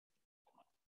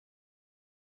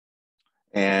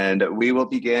And we will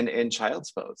begin in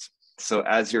child's pose. So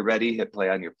as you're ready, hit play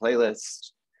on your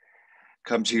playlist.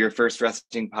 Come to your first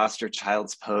resting posture,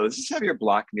 child's pose. Just have your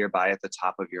block nearby at the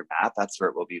top of your mat. That's where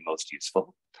it will be most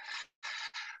useful.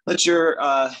 Let your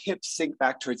hips sink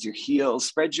back towards your heels.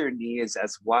 Spread your knees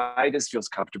as wide as feels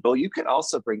comfortable. You can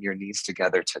also bring your knees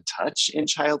together to touch in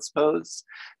child's pose.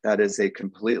 That is a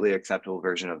completely acceptable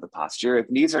version of the posture. If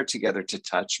knees are together to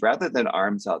touch, rather than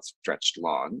arms outstretched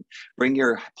long, bring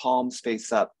your palms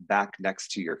face up back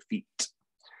next to your feet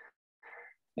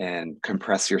and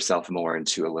compress yourself more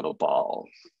into a little ball.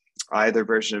 Either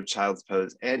version of child's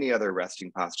pose, any other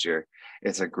resting posture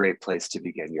is a great place to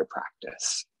begin your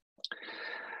practice.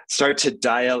 Start to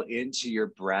dial into your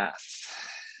breath.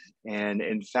 And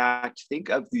in fact, think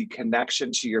of the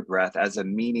connection to your breath as a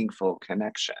meaningful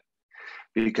connection,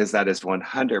 because that is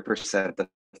 100% the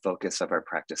focus of our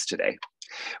practice today.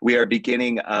 We are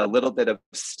beginning a little bit of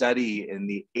study in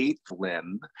the 8th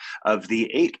limb of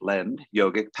the 8-limbed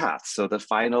yogic path. So the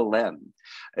final limb,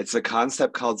 it's a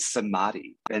concept called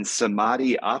Samadhi. And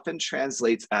Samadhi often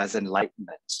translates as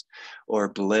enlightenment or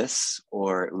bliss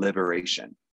or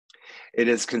liberation. It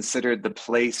is considered the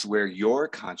place where your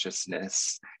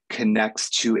consciousness connects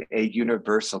to a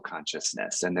universal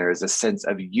consciousness. And there is a sense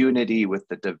of unity with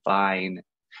the divine,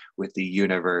 with the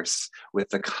universe, with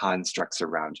the constructs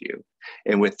around you.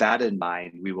 And with that in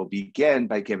mind, we will begin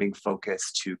by giving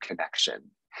focus to connection,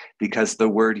 because the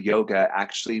word yoga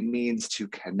actually means to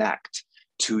connect,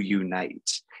 to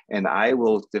unite. And I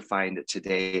will define it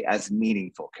today as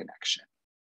meaningful connection.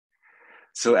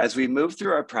 So as we move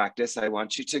through our practice, I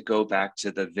want you to go back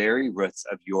to the very roots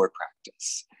of your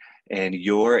practice and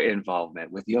your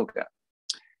involvement with yoga.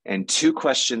 And 2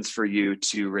 questions for you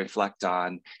to reflect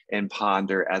on and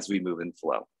ponder as we move and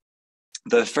flow.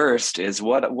 The first is,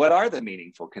 what are the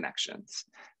meaningful connections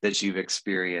that you've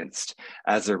experienced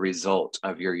as a result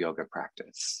of your yoga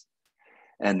practice?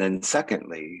 And then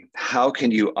secondly, how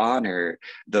can you honor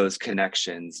those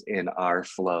connections in our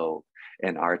flow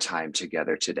and our time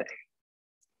together today?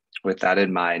 With that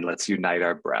in mind, let's unite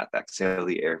our breath. Exhale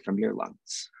the air from your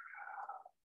lungs.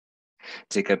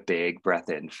 Take a big breath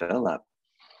in, fill up.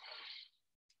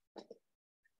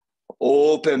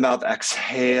 Open mouth,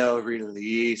 exhale,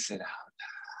 release it out.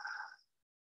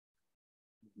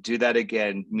 Do that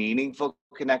again. Meaningful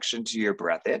connection to your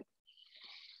breath in.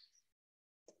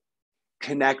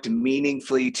 Connect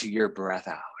meaningfully to your breath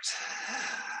out.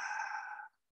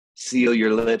 Seal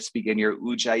your lips, begin your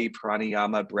Ujjayi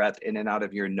Pranayama, breath in and out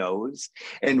of your nose,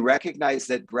 and recognize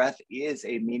that breath is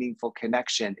a meaningful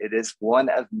connection. It is one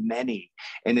of many,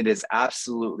 and it is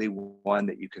absolutely one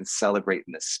that you can celebrate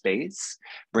in this space,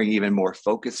 bring even more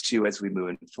focus to as we move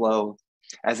and flow.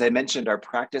 As I mentioned, our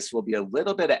practice will be a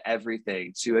little bit of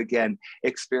everything to, again,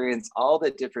 experience all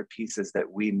the different pieces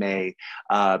that we may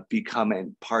become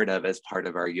part of as part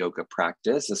of our yoga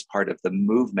practice, as part of the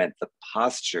movement, the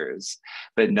postures,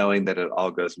 but knowing that it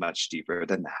all goes much deeper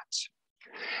than that.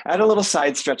 Add a little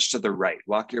side stretch to the right.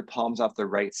 Walk your palms off the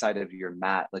right side of your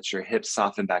mat. Let your hips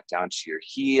soften back down to your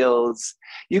heels.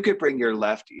 You could bring your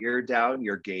left ear down,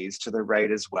 your gaze to the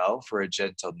right as well for a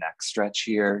gentle neck stretch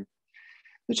here.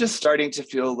 Just starting to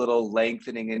feel a little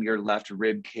lengthening in your left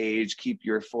rib cage. Keep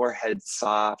your forehead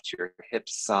soft, your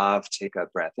hips soft. Take a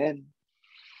breath in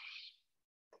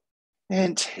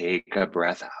and take a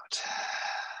breath out.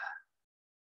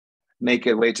 Make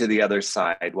it way to the other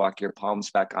side. Walk your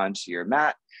palms back onto your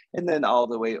mat and then all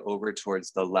the way over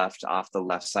towards the left, off the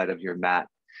left side of your mat.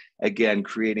 Again,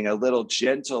 creating a little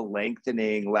gentle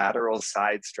lengthening lateral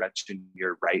side stretch in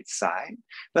your right side,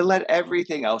 but let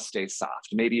everything else stay soft.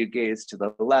 Maybe you gaze to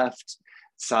the left,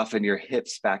 soften your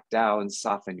hips back down,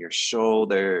 soften your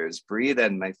shoulders. Breathe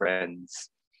in, my friends.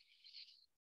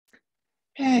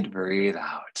 And breathe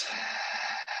out.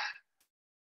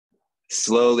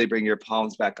 Slowly bring your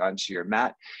palms back onto your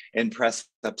mat and press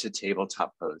up to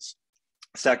tabletop pose.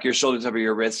 Stack your shoulders over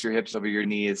your wrists, your hips over your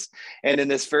knees. And in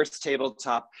this first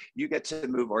tabletop, you get to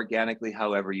move organically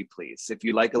however you please. If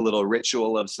you like a little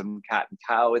ritual of some cat and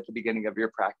cow at the beginning of your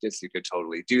practice, you could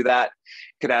totally do that.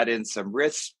 You could add in some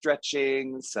wrist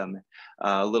stretching, some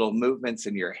little movements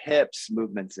in your hips,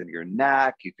 movements in your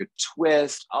neck. You could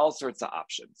twist, all sorts of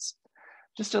options.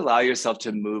 Just allow yourself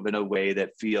to move in a way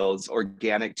that feels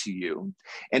organic to you.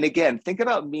 And again, think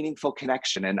about meaningful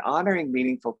connection and honoring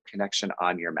meaningful connection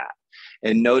on your mat.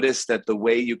 And notice that the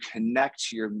way you connect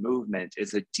to your movement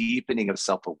is a deepening of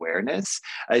self-awareness,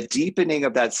 a deepening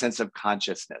of that sense of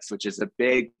consciousness, which is a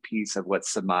big piece of what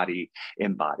Samadhi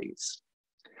embodies.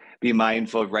 Be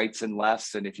mindful of rights and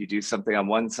lefts. And if you do something on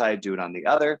one side, do it on the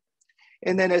other.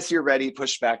 And then as you're ready,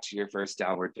 push back to your first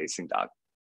downward facing dog.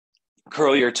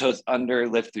 Curl your toes under,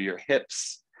 lift through your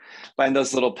hips. Find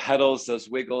those little pedals, those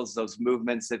wiggles, those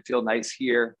movements that feel nice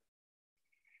here.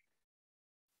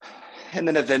 And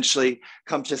then eventually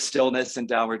come to stillness and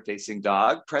downward facing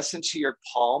dog. Press into your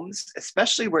palms,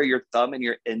 especially where your thumb and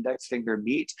your index finger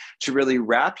meet, to really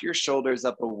wrap your shoulders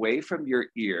up away from your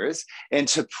ears and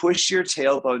to push your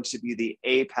tailbone to be the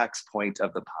apex point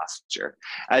of the posture.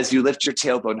 As you lift your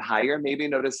tailbone higher, maybe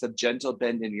notice a gentle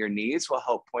bend in your knees will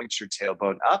help point your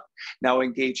tailbone up. Now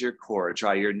engage your core,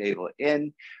 draw your navel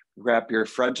in, wrap your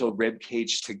frontal rib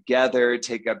cage together,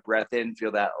 take a breath in,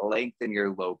 feel that length in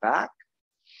your low back.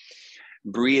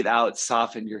 Breathe out,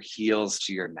 soften your heels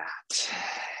to your mat.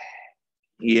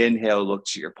 Inhale, look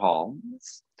to your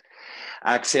palms.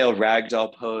 Exhale,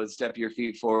 ragdoll pose, step your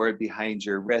feet forward behind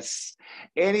your wrists.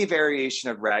 Any variation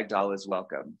of ragdoll is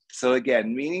welcome. So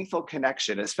again, meaningful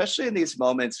connection, especially in these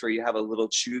moments where you have a little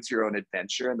choose your own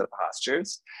adventure in the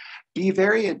postures. Be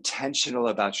very intentional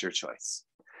about your choice.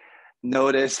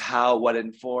 Notice what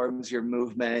informs your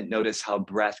movement. Notice how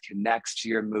breath connects to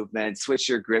your movement. Switch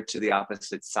your grip to the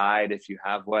opposite side if you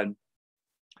have one,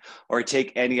 or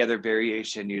take any other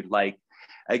variation you'd like.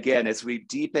 Again, as we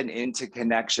deepen into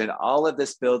connection, all of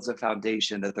this builds a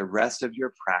foundation that the rest of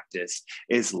your practice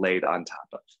is laid on top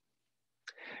of.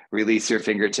 Release your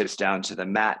fingertips down to the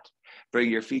mat.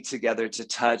 Bring your feet together to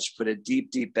touch. Put a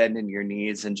deep, deep bend in your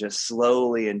knees and just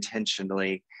slowly,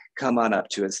 intentionally come on up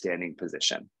to a standing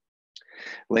position.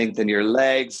 Lengthen your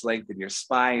legs, lengthen your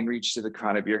spine, reach to the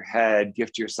crown of your head,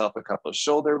 gift yourself a couple of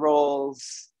shoulder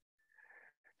rolls,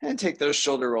 and take those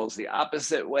shoulder rolls the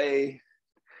opposite way.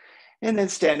 And then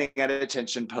standing at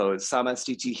attention pose,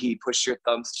 Samadhi, push your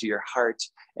thumbs to your heart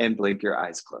and blink your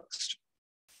eyes closed.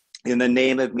 In the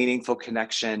name of meaningful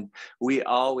connection, we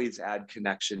always add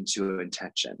connection to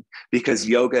intention, because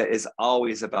yoga is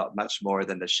always about much more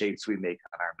than the shapes we make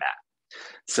on our mat.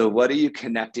 So what are you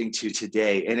connecting to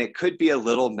today? And it could be a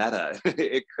little meta.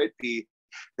 It could be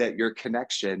that your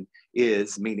connection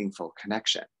is meaningful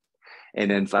connection,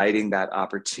 and inviting that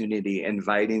opportunity,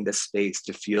 inviting the space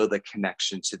to feel the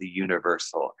connection to the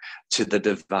universal, to the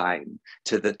divine,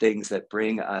 to the things that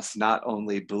bring us not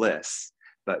only bliss,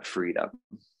 but freedom.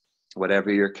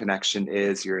 Whatever your connection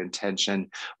is, your intention,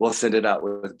 we'll send it out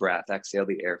with breath. Exhale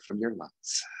the air from your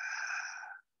lungs.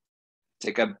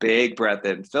 Take a big breath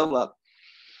in, fill up.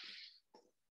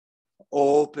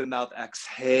 Open mouth,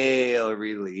 exhale,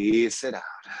 release it out.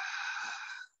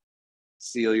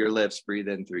 Seal your lips, breathe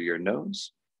in through your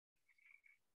nose.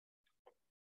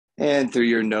 And through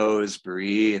your nose,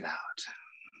 breathe out.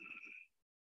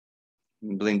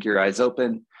 Blink your eyes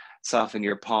open, soften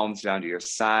your palms down to your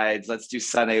sides. Let's do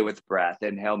sun A with breath.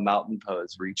 Inhale, mountain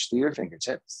pose, reach through your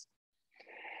fingertips.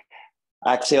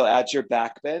 Exhale, add your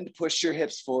back bend, push your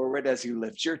hips forward as you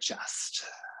lift your chest.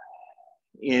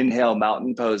 Inhale,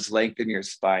 mountain pose, lengthen your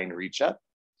spine, reach up.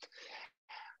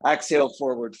 Exhale,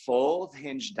 forward fold,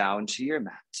 hinge down to your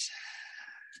mat.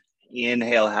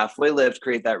 Inhale, halfway lift,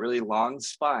 create that really long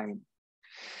spine.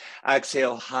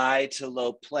 Exhale, high to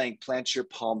low plank, plant your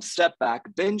palms, step back,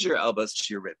 bend your elbows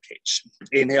to your rib cage.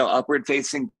 Inhale, upward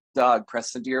facing dog,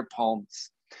 press into your palms.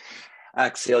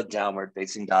 Exhale, downward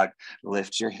facing dog,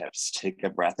 lift your hips. Take a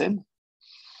breath in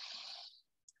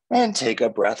and take a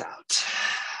breath out.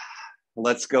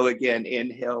 Let's go again.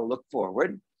 Inhale, look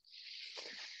forward.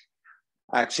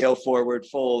 Exhale, forward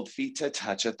fold, feet to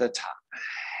touch at the top.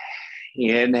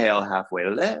 Inhale, halfway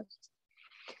lift.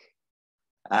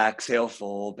 Exhale,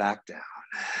 fold back down.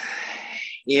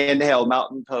 Inhale,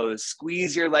 mountain pose.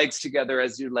 Squeeze your legs together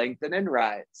as you lengthen and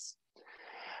rise.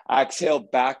 Exhale,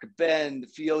 back bend.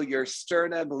 Feel your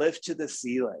sternum lift to the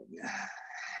ceiling.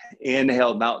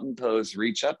 Inhale, mountain pose.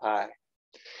 Reach up high.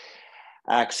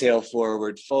 Exhale,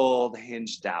 forward fold.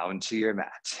 Hinge down to your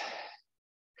mat.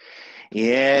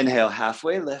 Inhale,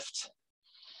 halfway lift.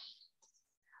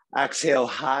 Exhale,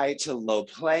 high to low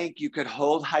plank. You could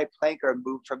hold high plank or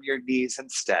move from your knees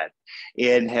instead.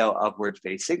 Inhale, upward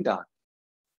facing dog.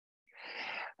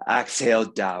 Exhale,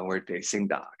 downward facing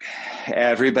dog.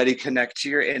 Everybody connect to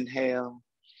your inhale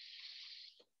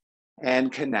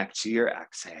and connect to your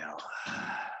exhale.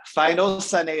 Final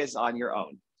sun A is on your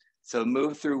own. So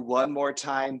move through one more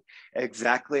time,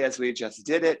 exactly as we just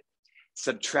did it,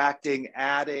 subtracting,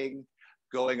 adding,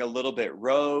 going a little bit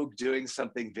rogue, doing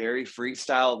something very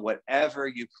freestyle, whatever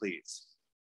you please.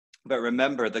 But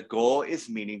remember, the goal is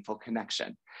meaningful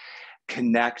connection.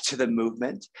 Connect to the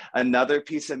movement. Another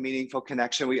piece of meaningful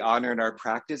connection we honor in our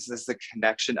practice is the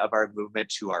connection of our movement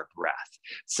to our breath.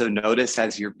 So notice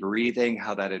as you're breathing,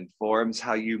 how that informs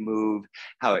how you move,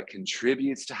 how it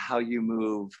contributes to how you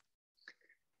move.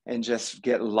 And just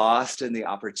get lost in the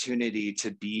opportunity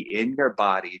to be in your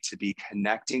body, to be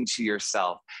connecting to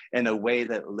yourself in a way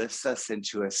that lifts us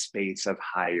into a space of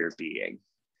higher being.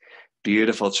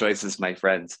 Beautiful choices, my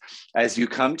friends. As you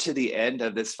come to the end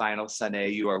of this final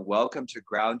Sane, you are welcome to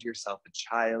ground yourself in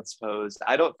child's pose.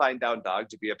 I don't find down dog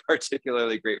to be a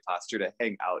particularly great posture to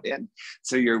hang out in.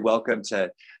 So you're welcome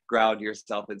to ground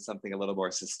yourself in something a little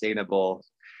more sustainable.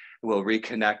 We'll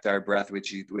reconnect our breath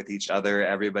with each other.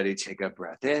 Everybody take a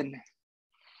breath in.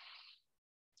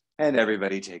 And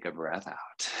everybody take a breath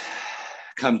out.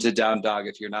 Come to down dog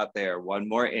if you're not there. One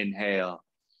more inhale.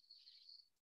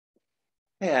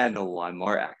 And one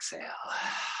more exhale.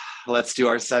 Let's do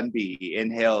our sun B.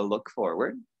 Inhale, look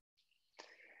forward.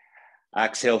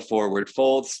 Exhale, forward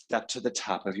fold, step to the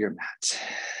top of your mat.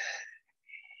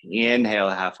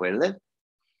 Inhale, halfway lift.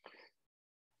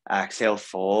 Exhale,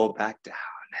 fold back down.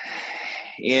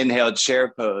 Inhale,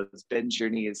 chair pose, bend your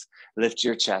knees, lift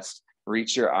your chest,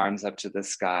 reach your arms up to the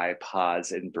sky,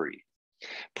 pause and breathe.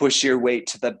 Push your weight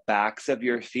to the backs of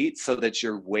your feet so that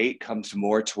your weight comes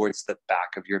more towards the back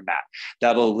of your mat.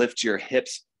 That'll lift your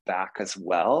hips back as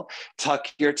well. Tuck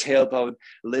your tailbone,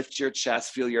 lift your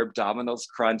chest, feel your abdominals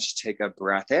crunch, take a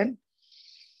breath in.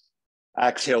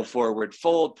 Exhale, forward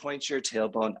fold, point your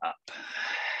tailbone up.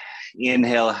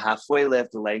 Inhale, halfway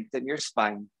lift, lengthen your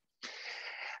spine.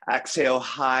 Exhale,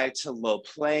 high to low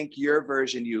plank, your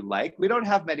version you like. We don't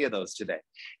have many of those today.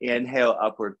 Inhale,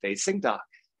 upward facing dog.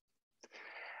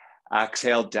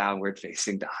 Exhale, downward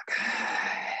facing dog.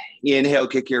 Inhale,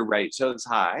 kick your right toes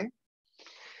high.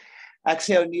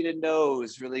 Exhale, knee to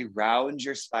nose, really round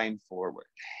your spine forward.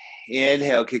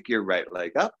 Inhale, kick your right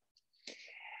leg up.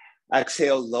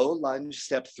 Exhale, low lunge,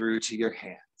 step through to your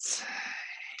hands.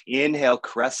 Inhale,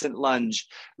 crescent lunge,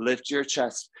 lift your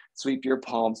chest, sweep your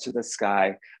palms to the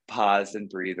sky, pause and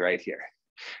breathe right here.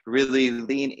 Really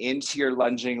lean into your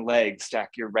lunging leg,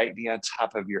 stack your right knee on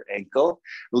top of your ankle,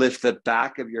 lift the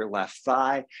back of your left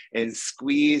thigh and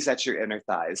squeeze at your inner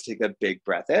thighs. Take a big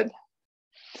breath in.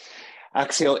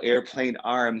 Exhale, airplane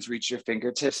arms, reach your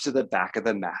fingertips to the back of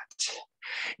the mat.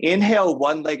 Inhale,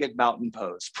 one-legged mountain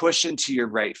pose. Push into your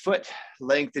right foot,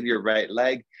 lengthen your right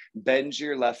leg, bend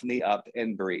your left knee up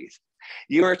and breathe.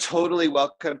 You are totally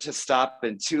welcome to stop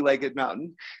in two-legged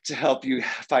mountain to help you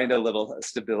find a little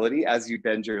stability as you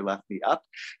bend your left knee up.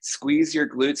 Squeeze your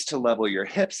glutes to level your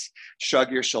hips,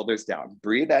 shrug your shoulders down.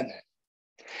 Breathe in.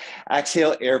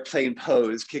 Exhale, airplane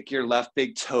pose. Kick your left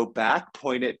big toe back,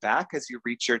 point it back as you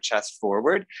reach your chest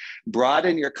forward.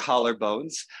 Broaden your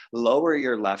collarbones, lower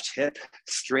your left hip,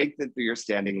 strengthen through your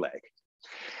standing leg.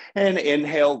 And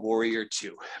inhale, warrior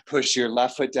two. Push your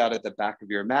left foot down at the back of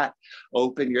your mat,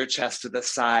 open your chest to the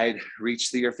side, reach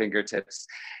through your fingertips,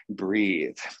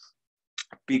 breathe.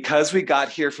 Because we got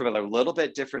here from a little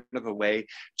bit different of a way,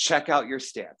 check out your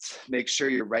stance. Make sure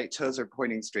your right toes are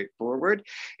pointing straight forward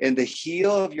and the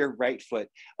heel of your right foot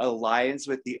aligns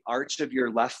with the arch of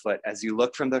your left foot as you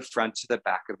look from the front to the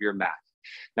back of your mat.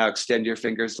 Now extend your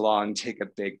fingers long, take a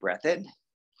big breath in.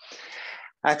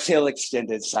 Exhale,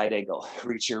 extended side angle.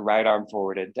 Reach your right arm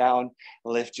forward and down,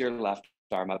 lift your left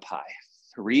arm up high.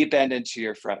 Rebend into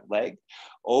your front leg,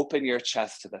 open your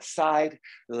chest to the side,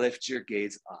 lift your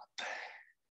gaze up.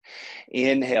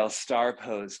 Inhale, star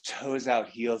pose, toes out,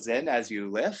 heels in as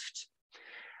you lift.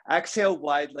 Exhale,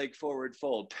 wide leg forward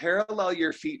fold. Parallel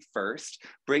your feet first,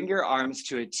 bring your arms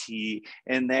to a T,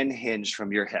 and then hinge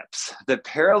from your hips. The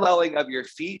paralleling of your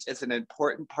feet is an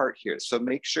important part here. So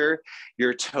make sure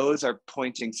your toes are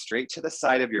pointing straight to the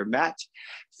side of your mat,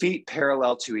 feet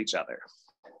parallel to each other.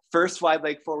 First wide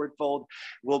leg forward fold,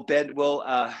 we'll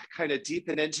kind of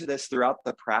deepen into this throughout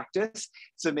the practice.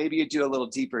 So maybe you do a little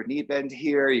deeper knee bend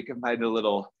here. You can find a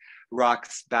little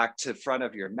rocks back to front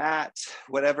of your mat,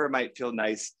 whatever might feel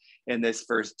nice in this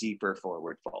first deeper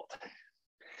forward fold.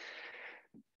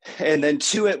 And then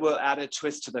to it, we'll add a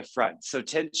twist to the front. So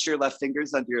tense your left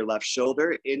fingers under your left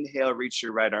shoulder. Inhale, reach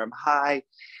your right arm high.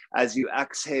 As you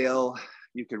exhale,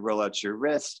 you can roll out your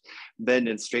wrist, bend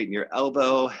and straighten your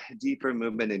elbow, deeper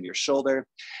movement in your shoulder.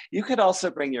 You could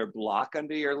also bring your block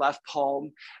under your left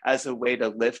palm as a way to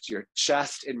lift your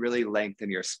chest and really lengthen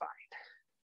your spine.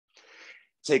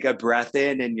 Take a breath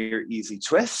in your easy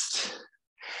twist.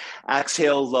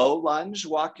 Exhale, low lunge,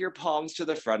 walk your palms to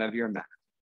the front of your mat.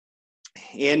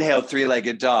 Inhale,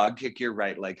 three-legged dog, kick your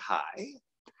right leg high.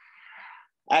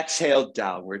 Exhale,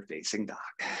 downward facing dog.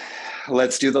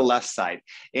 Let's do the left side.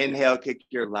 Inhale, kick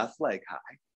your left leg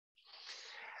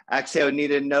high. Exhale, knee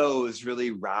to nose,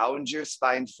 really round your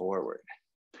spine forward.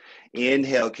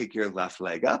 Inhale, kick your left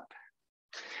leg up.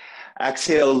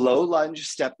 Exhale, low lunge,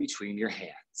 step between your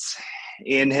hands.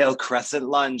 Inhale, crescent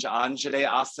lunge, Anjali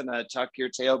Asana, tuck your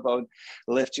tailbone,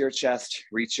 lift your chest,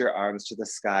 reach your arms to the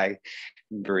sky,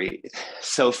 breathe.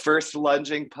 So first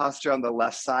lunging posture on the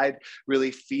left side,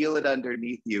 really feel it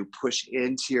underneath you, push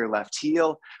into your left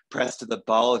heel, press to the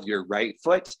ball of your right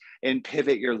foot, and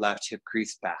pivot your left hip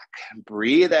crease back.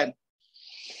 Breathe in.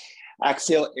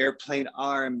 Exhale, airplane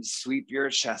arms, sweep your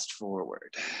chest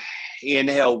forward.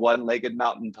 Inhale, one-legged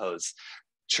mountain pose.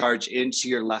 Charge into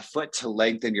your left foot to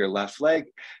lengthen your left leg.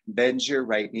 Bend your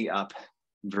right knee up.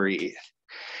 Breathe.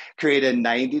 Create a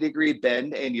 90-degree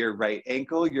bend in your right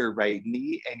ankle, your right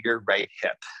knee, and your right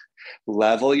hip.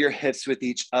 Level your hips with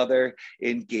each other.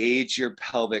 Engage your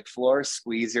pelvic floor.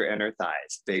 Squeeze your inner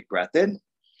thighs. Big breath in.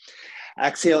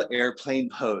 Exhale, airplane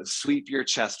pose. Sweep your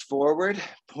chest forward.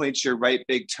 Point your right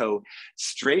big toe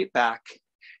straight back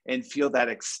and feel that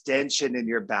extension in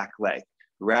your back leg.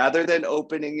 Rather than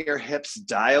opening your hips,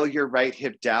 dial your right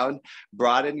hip down,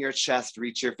 broaden your chest,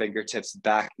 reach your fingertips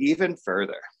back even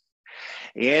further.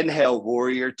 Inhale,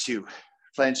 warrior two.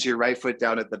 Clench your right foot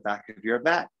down at the back of your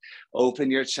mat. Open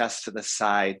your chest to the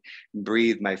side.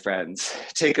 Breathe, my friends.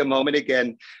 Take a moment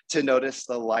again to notice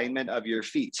the alignment of your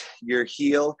feet. Your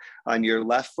heel on your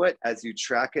left foot as you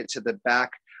track it to the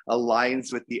back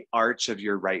aligns with the arch of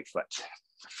your right foot.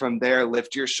 From there,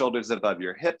 lift your shoulders above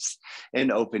your hips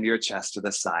and open your chest to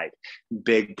the side.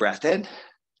 Big breath in.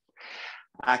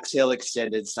 Exhale,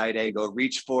 extended side angle.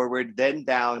 Reach forward, then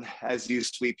down as you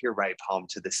sweep your right palm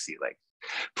to the ceiling.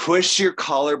 Push your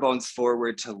collarbones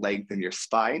forward to lengthen your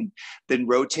spine, then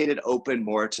rotate it open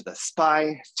more to the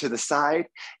spine, to the side,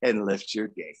 and lift your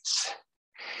gaze.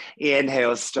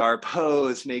 Inhale, star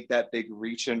pose. Make that big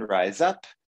reach and rise up.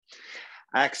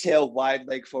 Exhale, wide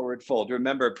leg forward fold.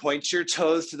 Remember, point your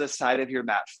toes to the side of your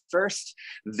mat first,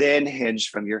 then hinge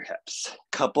from your hips.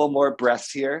 Couple more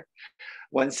breaths here.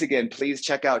 Once again, please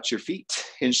check out your feet.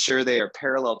 Ensure they are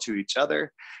parallel to each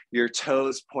other. Your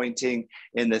toes pointing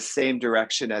in the same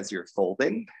direction as you're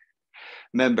folding.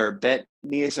 Remember, bent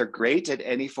knees are great at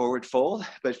any forward fold,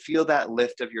 but feel that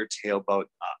lift of your tailbone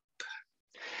up.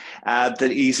 Add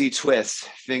the easy twist,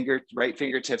 right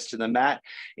fingertips to the mat.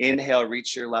 Inhale,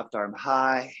 reach your left arm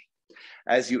high.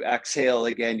 As you exhale,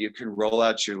 again, you can roll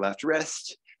out your left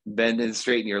wrist, bend and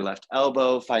straighten your left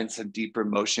elbow, find some deeper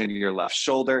motion in your left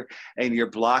shoulder, and your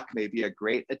block may be a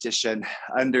great addition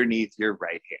underneath your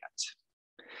right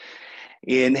hand.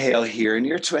 Inhale here in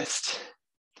your twist.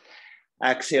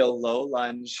 Exhale, low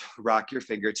lunge, rock your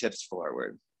fingertips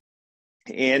forward.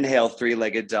 Inhale,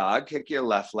 three-legged dog, kick your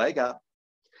left leg up.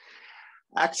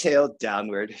 Exhale,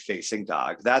 downward facing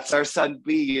dog. That's our Sun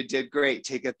B. You did great.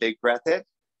 Take a big breath in.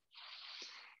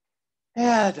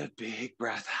 And a big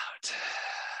breath out.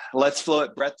 Let's flow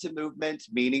it. Breath to movement,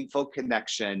 meaningful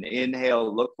connection.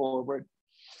 Inhale, look forward.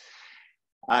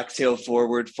 Exhale,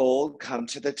 forward fold. Come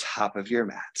to the top of your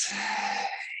mat.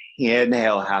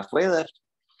 Inhale, halfway lift.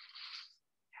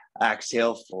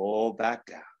 Exhale, fold back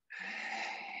down.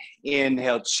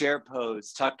 Inhale, chair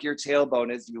pose. Tuck your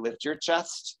tailbone as you lift your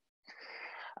chest.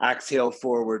 Exhale,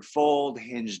 forward fold,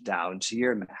 hinge down to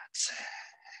your mat.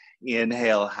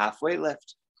 Inhale, halfway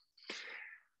lift.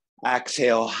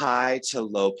 Exhale, high to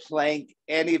low plank,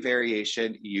 any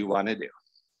variation you want to do.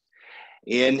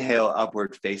 Inhale,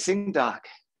 upward facing dog.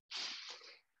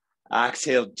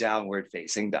 Exhale, downward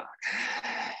facing dog.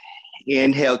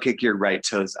 Inhale, kick your right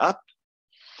toes up.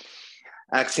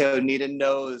 Exhale, knee to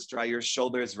nose, draw your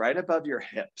shoulders right above your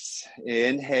hips.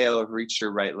 Inhale, reach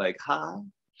your right leg high.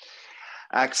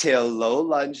 Exhale, low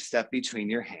lunge, step between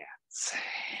your hands.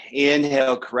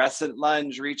 Inhale, crescent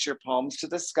lunge, reach your palms to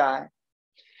the sky.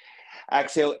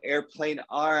 Exhale, airplane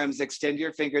arms, extend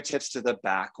your fingertips to the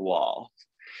back wall.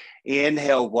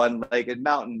 Inhale, one-legged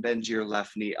mountain, bend your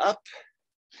left knee up.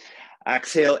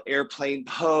 Exhale, airplane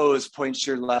pose, point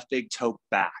your left big toe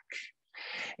back.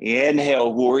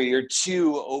 Inhale, warrior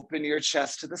two, open your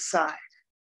chest to the side.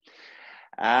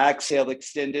 Exhale,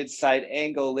 extended side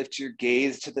angle, lift your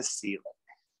gaze to the ceiling.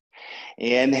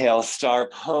 Inhale, star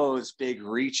pose, big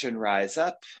reach and rise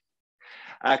up.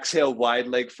 Exhale, wide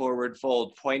leg forward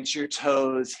fold, point your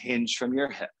toes, hinge from your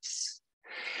hips.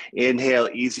 Inhale,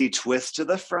 easy twist to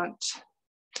the front.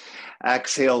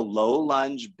 Exhale, low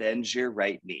lunge, bend your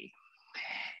right knee.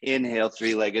 Inhale,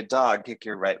 three-legged dog, kick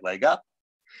your right leg up.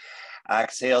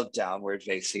 Exhale, downward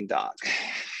facing dog.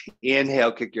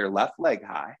 Inhale, kick your left leg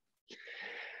high.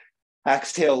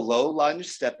 Exhale, low lunge,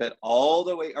 step it all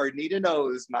the way, or knee to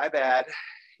nose, my bad.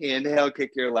 Inhale, kick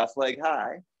your left leg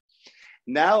high.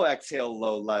 Now exhale,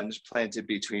 low lunge, planted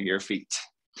between your feet.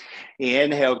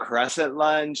 Inhale, crescent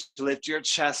lunge, lift your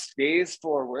chest, gaze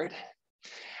forward.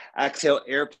 Exhale,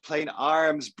 airplane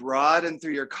arms, broaden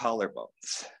through your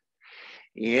collarbones.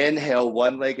 Inhale,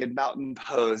 one-legged mountain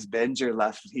pose. Bend your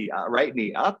left knee, right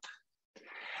knee up.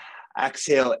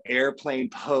 Exhale, airplane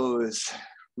pose.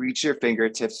 Reach your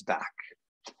fingertips back.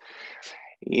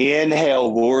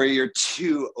 Inhale, warrior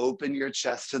two. Open your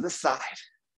chest to the side.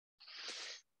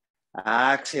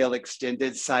 Exhale,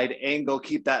 extended side angle.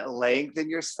 Keep that length in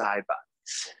your side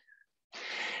bodies.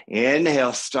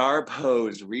 Inhale, star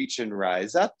pose. Reach and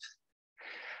rise up.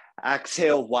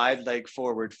 Exhale, wide leg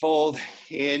forward fold.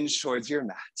 Hinge towards your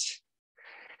mat.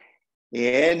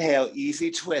 Inhale,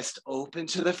 easy twist. Open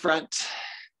to the front.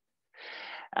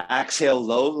 Exhale,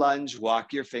 low lunge.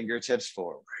 Walk your fingertips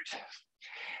forward.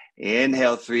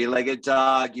 Inhale, three-legged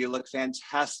dog. You look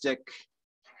fantastic.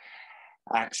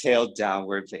 Exhale,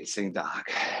 downward facing dog.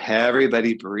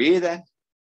 Everybody breathe in.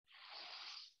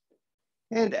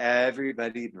 And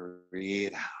everybody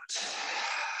breathe out.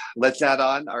 Let's add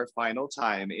on our final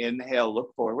time. Inhale,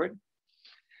 look forward.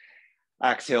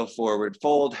 Exhale, forward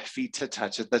fold, feet to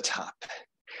touch at the top.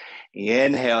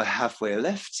 Inhale, halfway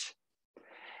lift.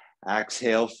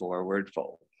 Exhale, forward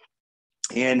fold.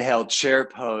 Inhale, chair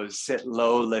pose, sit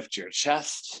low, lift your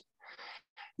chest.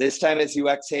 This time as you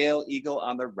exhale, eagle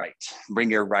on the right.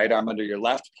 Bring your right arm under your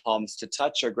left, palms to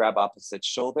touch or grab opposite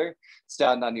shoulder.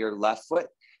 Stand on your left foot,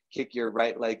 kick your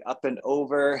right leg up and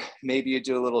over. Maybe you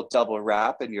do a little double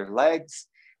wrap in your legs.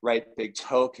 Right big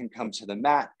toe can come to the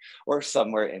mat or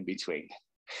somewhere in between.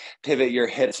 Pivot your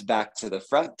hips back to the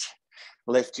front.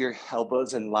 Lift your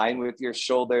elbows in line with your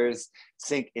shoulders.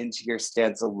 Sink into your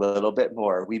stance a little bit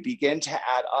more. We begin to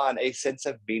add on a sense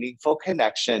of meaningful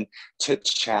connection to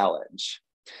challenge.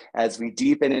 As we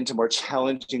deepen into more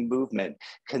challenging movement,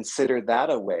 consider that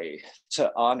a way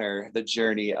to honor the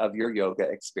journey of your yoga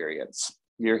experience.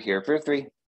 You're here for 3.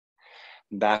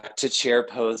 Back to chair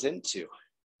pose in 2.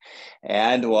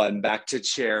 And 1, back to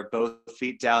chair, both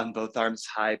feet down, both arms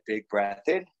high, big breath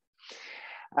in.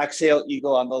 Exhale,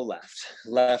 eagle on the left.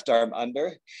 Left arm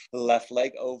under, left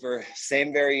leg over.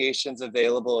 Same variations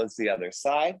available as the other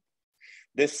side.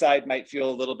 This side might feel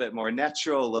a little bit more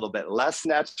natural, a little bit less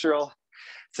natural.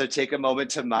 So take a moment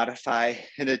to modify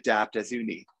and adapt as you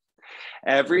need.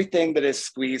 Everything that is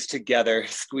squeezed together,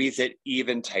 squeeze it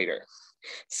even tighter.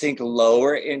 Sink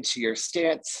lower into your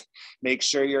stance. Make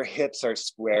sure your hips are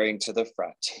squaring to the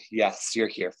front. Yes, you're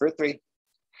here for 3.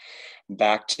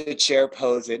 Back to chair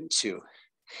pose in 2.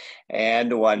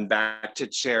 And 1, back to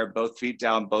chair, both feet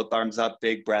down, both arms up,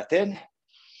 big breath in.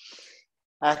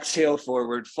 Exhale,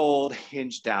 forward fold,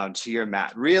 hinge down to your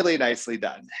mat. Really nicely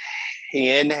done.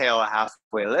 Inhale,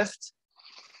 halfway lift.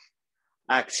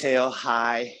 Exhale,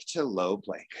 high to low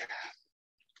plank.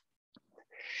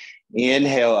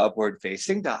 Inhale, upward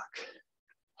facing dog.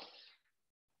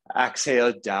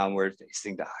 Exhale, downward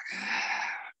facing dog.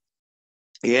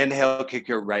 Inhale, kick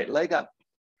your right leg up.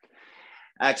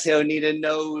 Exhale, knee to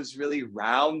nose, really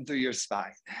round through your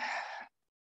spine.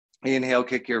 Inhale,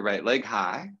 kick your right leg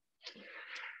high.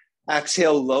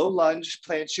 Exhale, low lunge,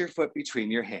 plant your foot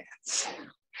between your hands.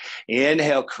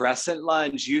 Inhale, crescent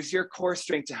lunge. Use your core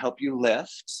strength to help you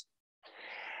lift.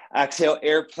 Exhale,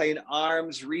 airplane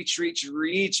arms, reach, reach,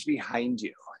 reach behind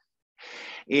you.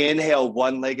 Inhale,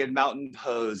 one-legged mountain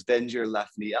pose. Bend your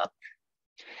left knee up.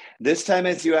 This time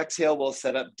as you exhale, we'll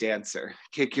set up dancer.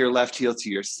 Kick your left heel to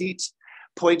your seat.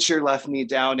 Point your left knee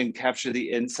down and capture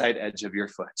the inside edge of your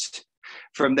foot.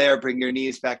 From there, bring your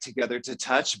knees back together to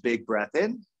touch. Big breath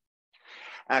in.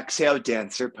 Exhale,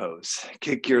 dancer pose.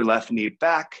 Kick your left knee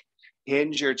back.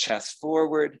 Hinge your chest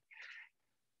forward.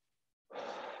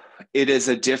 It is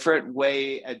a different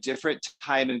way, a different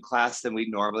time in class than we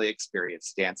normally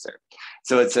experience dancer.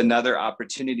 So it's another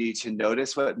opportunity to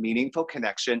notice what meaningful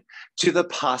connection to the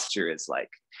posture is like.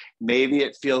 Maybe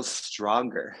it feels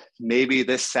stronger. Maybe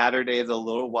this Saturday is a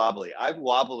little wobbly. I'm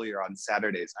wobblier on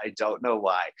Saturdays. I don't know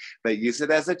why, but use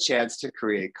it as a chance to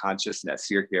create consciousness.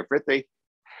 You're here for 3.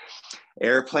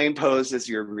 Airplane pose as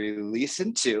you're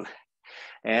releasing 2.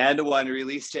 And 1,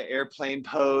 release to airplane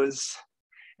pose.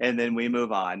 And then we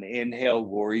move on. Inhale,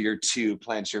 warrior 2,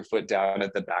 plant your foot down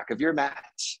at the back of your mat.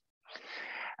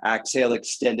 Exhale,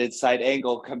 extended side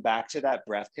angle, come back to that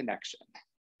breath connection.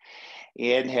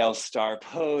 Inhale, star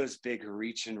pose, big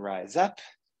reach and rise up.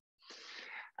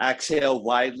 Exhale,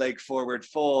 wide leg forward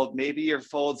fold. Maybe your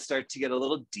folds start to get a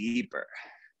little deeper.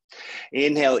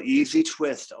 Inhale, easy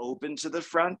twist, open to the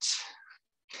front.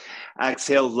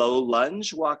 Exhale, low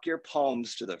lunge, walk your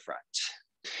palms to the front.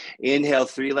 Inhale,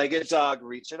 3-legged dog,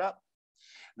 reach it up.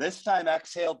 This time,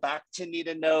 exhale, back to knee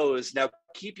to nose. Now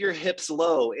keep your hips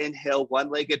low. Inhale,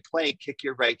 one-legged plank, kick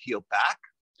your right heel back.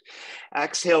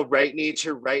 Exhale, right knee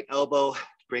to right elbow,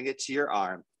 bring it to your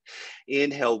arm.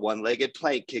 Inhale, one-legged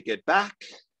plank, kick it back.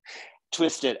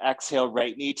 Twist it. Exhale,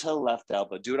 right knee to left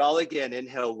elbow. Do it all again.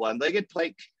 Inhale, one-legged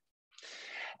plank.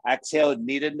 Exhale,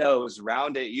 knee to nose,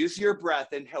 round it. Use your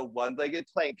breath. Inhale, one-legged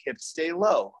plank, hips stay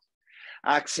low.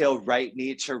 Exhale, right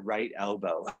knee to right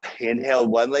elbow. Inhale,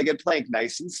 one-legged plank,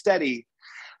 nice and steady.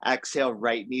 Exhale,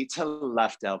 right knee to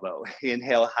left elbow.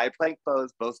 Inhale, high plank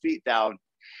pose, both feet down.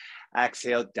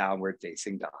 Exhale, downward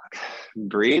facing dog.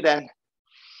 Breathe in.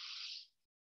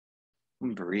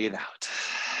 Breathe out.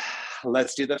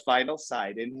 Let's do the final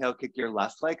side. Inhale, kick your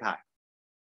left leg high.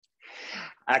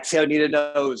 Exhale, knee to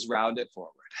nose, round it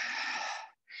forward.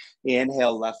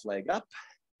 Inhale, left leg up.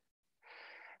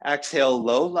 Exhale,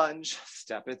 low lunge,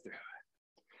 step it through.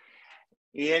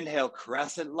 Inhale,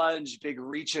 crescent lunge, big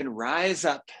reach and rise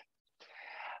up.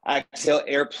 Exhale,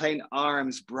 airplane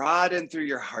arms, broaden through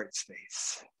your heart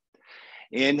space.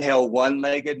 Inhale,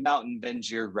 one-legged mountain, bend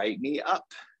your right knee up.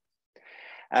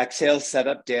 Exhale, set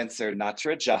up dancer,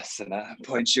 Natrajasana.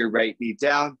 Point your right knee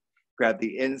down, grab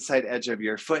the inside edge of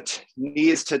your foot,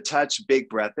 knees to touch, big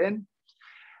breath in.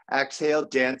 Exhale,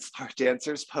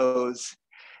 dancer's pose,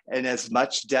 and as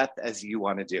much depth as you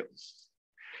want to do.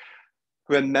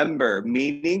 Remember,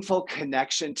 meaningful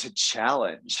connection to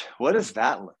challenge. What does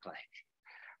that look like?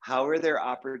 How are there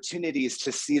opportunities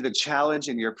to see the challenge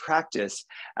in your practice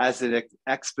as an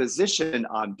exposition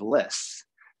on bliss?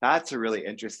 That's a really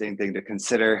interesting thing to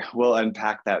consider. We'll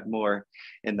unpack that more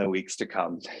in the weeks to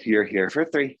come. You're here for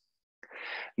 3.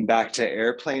 Back to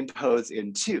airplane pose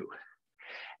in 2.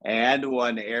 And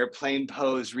 1, airplane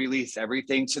pose, release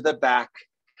everything to the back.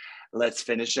 Let's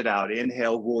finish it out.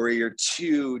 Inhale, warrior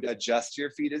 2, adjust your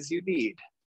feet as you need.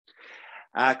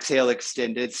 Exhale,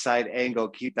 extended side angle,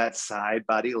 keep that side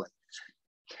body length.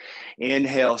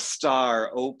 Inhale, star,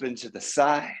 open to the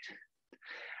side.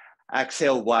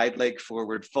 Exhale, wide leg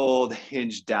forward fold,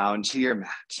 hinge down to your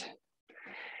mat.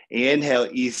 Inhale,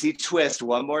 easy twist,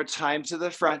 one more time to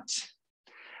the front.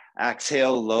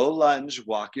 Exhale, low lunge,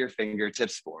 walk your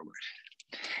fingertips forward.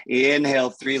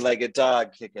 Inhale, 3-legged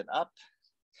dog, kick it up.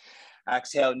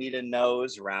 Exhale, knee to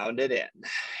nose, round it in.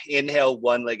 Inhale,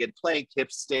 one-legged plank,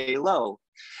 hips stay low.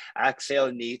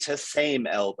 Exhale, knee to same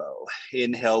elbow.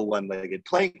 Inhale, one-legged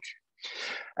plank.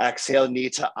 Exhale, knee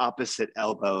to opposite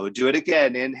elbow. Do it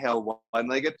again. Inhale,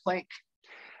 one-legged plank.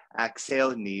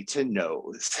 Exhale, knee to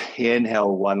nose.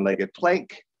 Inhale, one-legged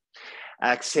plank.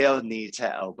 Exhale, knee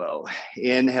to elbow.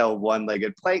 Inhale,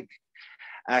 one-legged plank.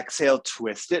 Exhale,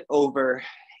 twist it over.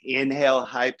 Inhale,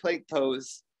 high plank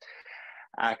pose.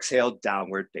 Exhale,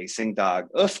 downward facing dog.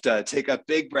 Ufta, take a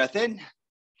big breath in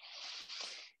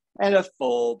and a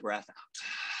full breath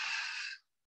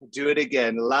out. Do it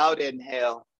again. Loud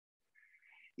inhale.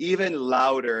 Even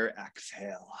louder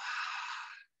exhale.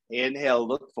 Inhale,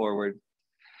 look forward.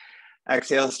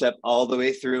 Exhale, step all the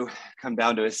way through. Come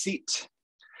down to a seat.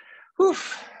 Whew.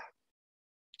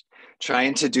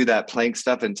 Trying to do that plank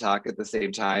stuff and talk at the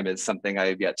same time is something I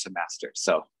have yet to master.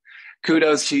 So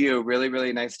kudos to you. Really,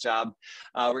 really nice job.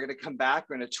 We're going to come back.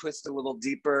 We're going to twist a little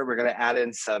deeper. We're going to add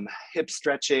in some hip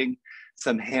stretching,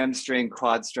 some hamstring,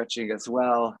 quad stretching as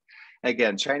well.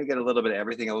 Again, trying to get a little bit of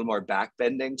everything, a little more back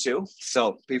bending too.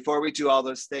 So before we do all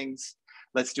those things,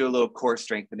 let's do a little core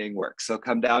strengthening work. So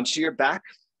come down to your back.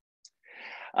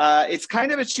 It's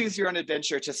kind of a choose your own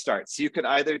adventure to start. So you could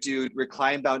either do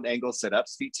recline bound angle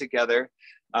sit-ups, feet together,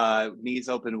 knees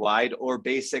open wide, or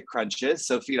basic crunches.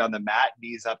 So feet on the mat,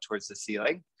 knees up towards the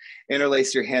ceiling.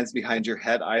 Interlace your hands behind your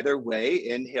head. Either way,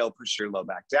 inhale, push your low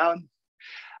back down.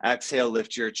 Exhale,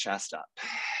 lift your chest up.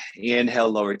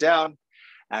 Inhale, lower down.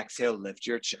 Exhale, lift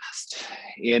your chest.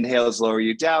 Inhales, lower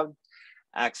you down.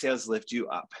 Exhales, lift you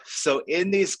up. So in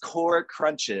these core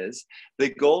crunches, the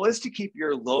goal is to keep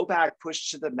your low back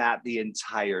pushed to the mat the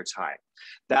entire time.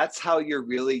 That's how you're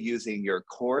really using your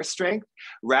core strength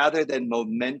rather than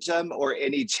momentum or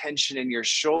any tension in your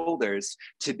shoulders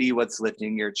to be what's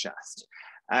lifting your chest.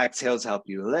 Exhales help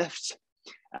you lift.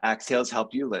 Exhales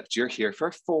help you lift. You're here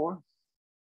for 4,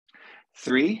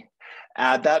 3,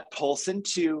 add that pulse in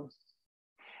 2,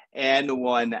 and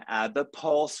 1. Add the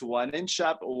pulse, 1 inch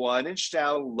up, 1 inch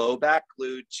down, low back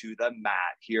glued to the mat.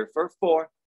 Here for 4,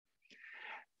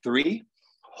 3,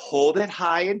 hold it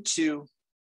high in 2,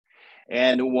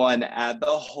 and 1. Add the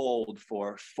hold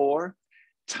for 4,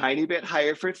 tiny bit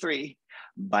higher for 3,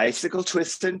 bicycle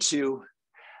twist in 2,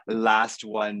 last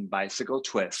 1, bicycle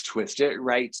twist. Twist it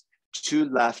right to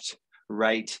left,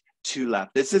 right to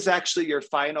left. This is actually your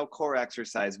final core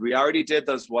exercise. We already did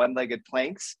those one-legged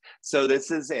planks, so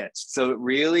this is it. So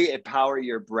really empower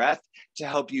your breath to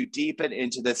help you deepen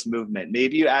into this movement.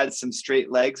 Maybe you add some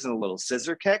straight legs and a little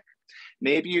scissor kick.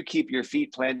 Maybe you keep your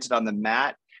feet planted on the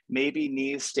mat. Maybe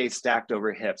knees stay stacked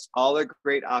over hips. All are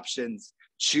great options.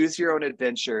 Choose your own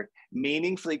adventure.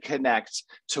 Meaningfully connect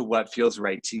to what feels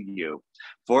right to you.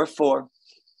 For 4,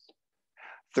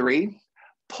 3,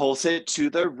 pulse it to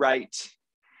the right.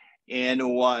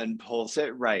 In 1, pulse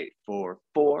it right for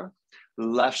 4.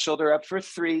 Left shoulder up for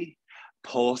 3.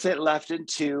 Pulse it left in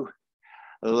 2.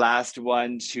 Last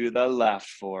one to the left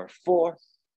for 4,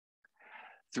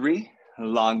 3.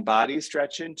 Long body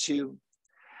stretch in 2.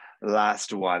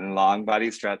 Last one, long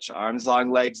body stretch, arms long,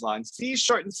 legs long. See,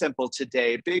 short and simple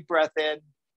today. Big breath in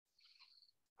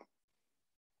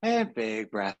and big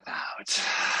breath out.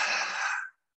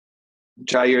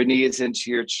 Draw your knees into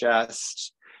your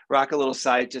chest. Rock a little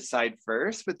side to side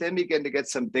first, but then begin to get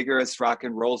some vigorous rock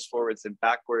and rolls forwards and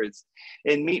backwards.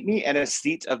 And meet me in a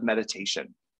seat of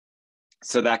meditation.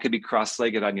 So that could be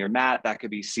cross-legged on your mat. That could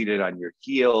be seated on your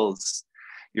heels,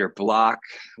 your block,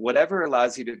 whatever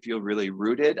allows you to feel really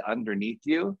rooted underneath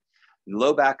you.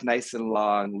 Low back nice and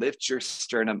long. Lift your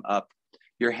sternum up.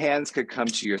 Your hands could come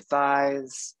to your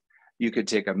thighs. You could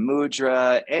take a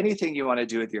mudra, anything you want to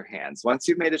do with your hands. Once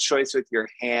you've made a choice with your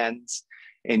hands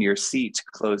in your seat,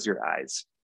 close your eyes.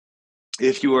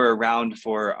 If you were around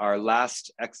for our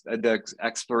last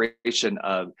exploration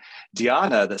of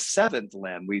dhyana, the 7th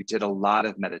limb, we did a lot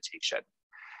of meditation.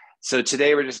 So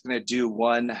today we're just going to do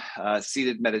one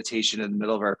seated meditation in the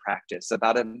middle of our practice,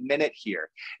 about a minute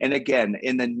here. And again,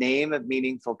 in the name of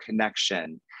meaningful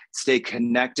connection, stay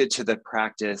connected to the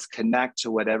practice, connect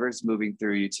to whatever's moving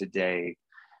through you today.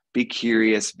 Be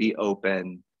curious, be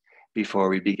open before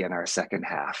we begin our second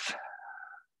half.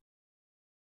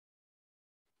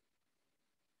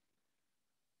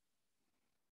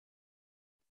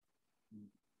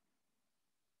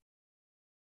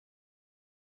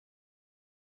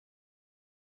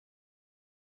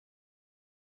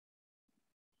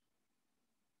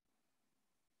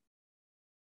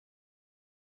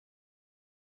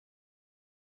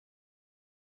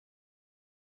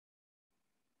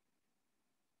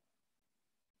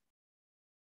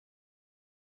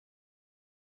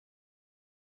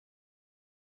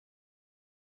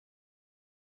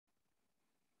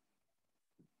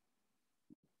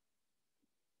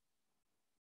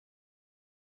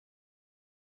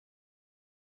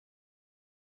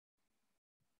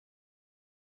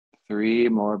 Three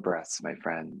more breaths, my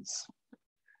friends.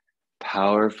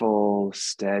 Powerful,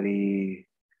 steady,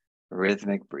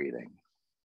 rhythmic breathing.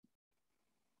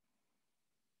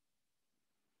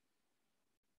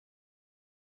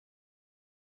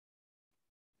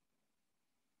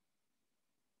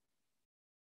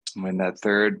 When that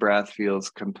third breath feels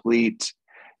complete,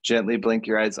 gently blink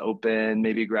your eyes open,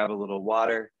 maybe grab a little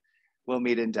water. We'll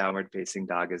meet in downward facing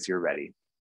dog as you're ready.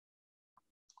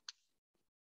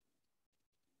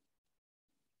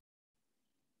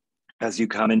 As you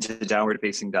come into downward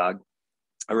facing dog,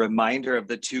 a reminder of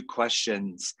the 2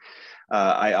 questions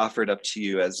I offered up to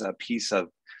you as a piece of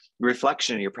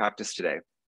reflection in your practice today.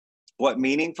 What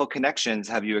meaningful connections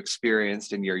have you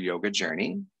experienced in your yoga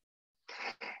journey?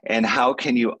 And how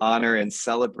can you honor and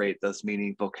celebrate those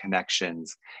meaningful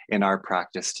connections in our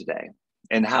practice today?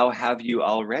 And how have you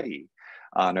already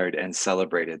honored and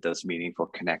celebrated those meaningful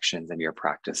connections in your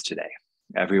practice today?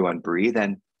 Everyone breathe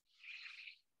in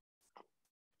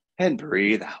and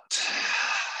breathe out.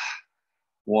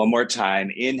 One more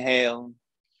time, inhale.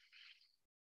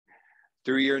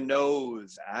 Through your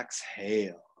nose,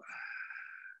 exhale.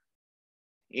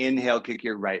 Inhale, kick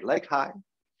your right leg high.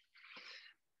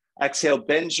 Exhale,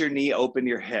 bend your knee, open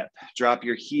your hip. Drop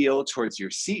your heel towards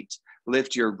your seat.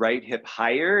 Lift your right hip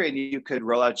higher, and you could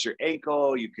roll out your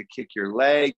ankle. You could kick your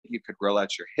leg. You could roll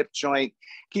out your hip joint.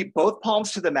 Keep both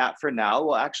palms to the mat for now.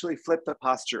 We'll actually flip the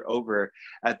posture over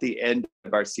at the end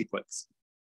of our sequence.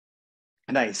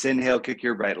 Nice. Inhale, kick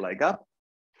your right leg up.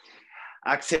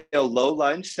 Exhale, low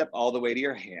lunge, step all the way to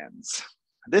your hands.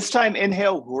 This time,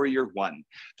 inhale, warrior 1.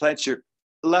 Plant your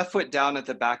left foot down at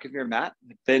the back of your mat,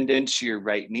 bend into your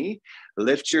right knee,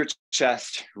 lift your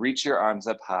chest, reach your arms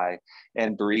up high,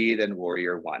 and breathe in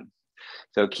warrior 1.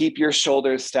 So keep your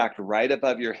shoulders stacked right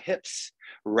above your hips,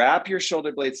 wrap your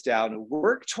shoulder blades down,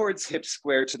 work towards hip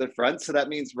square to the front. So that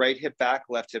means right hip back,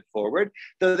 left hip forward,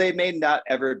 though they may not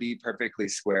ever be perfectly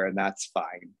square, and that's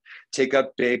fine. Take a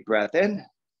big breath in.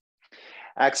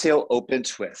 Exhale, open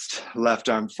twist. Left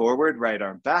arm forward, right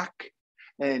arm back.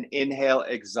 And inhale,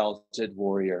 exalted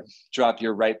warrior. Drop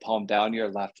your right palm down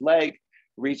your left leg.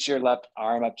 Reach your left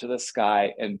arm up to the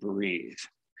sky and breathe.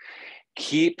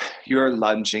 Keep your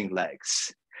lunging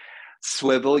legs.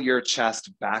 Swivel your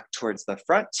chest back towards the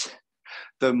front.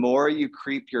 The more you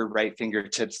creep your right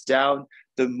fingertips down,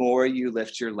 the more you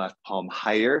lift your left palm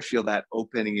higher. Feel that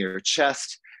opening your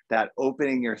chest, that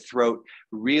opening your throat,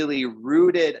 really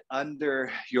rooted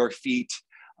under your feet,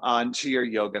 onto your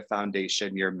yoga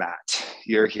foundation, your mat.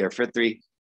 You're here for 3.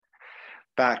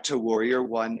 Back to warrior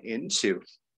 1 in 2.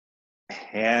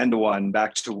 And 1,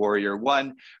 back to warrior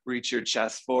 1. Reach your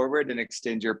chest forward and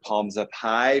extend your palms up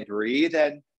high. Breathe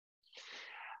in.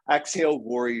 Exhale,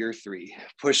 warrior 3.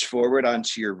 Push forward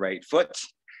onto your right foot.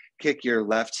 Kick your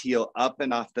left heel up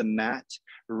and off the mat.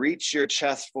 Reach your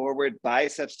chest forward,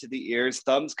 biceps to the ears.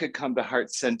 Thumbs could come to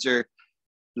heart center.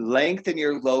 Lengthen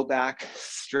your low back.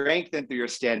 Strengthen through your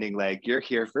standing leg. You're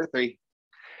here for 3.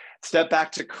 Step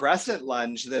back to crescent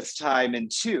lunge this time in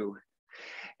 2.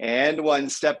 And 1,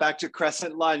 step back to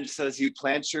crescent lunge. So as you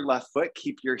plant your left foot,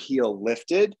 keep your heel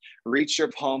lifted. Reach your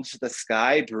palms to the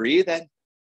sky. Breathe in.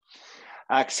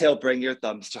 Exhale, bring your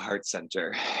thumbs to heart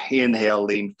center. Inhale,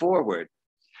 lean forward.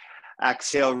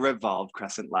 Exhale, revolve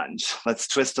crescent lunge. Let's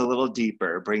twist a little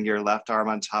deeper. Bring your left arm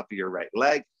on top of your right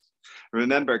leg.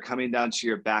 Remember, coming down to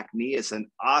your back knee is an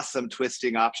awesome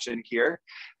twisting option here.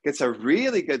 It's a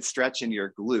really good stretch in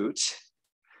your glute.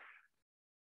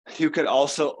 You could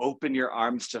also open your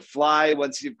arms to fly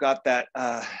once you've got that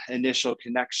initial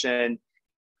connection.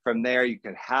 From there, you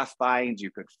could half bind,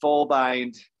 you could full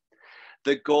bind.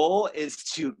 The goal is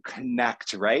to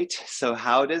connect, right? So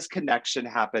how does connection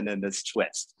happen in this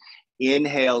twist?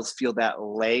 Inhales, feel that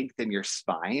length in your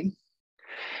spine.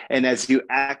 And as you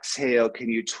exhale, can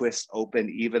you twist open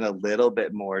even a little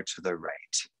bit more to the right?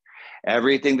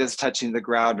 Everything that's touching the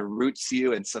ground roots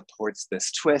you and supports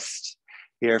this twist.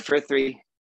 Here for 3.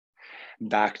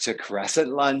 Back to crescent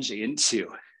lunge in 2.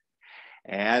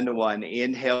 And 1,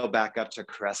 inhale back up to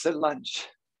crescent lunge.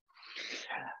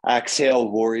 Exhale,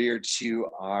 warrior 2,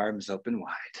 arms open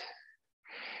wide.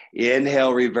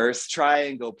 Inhale, reverse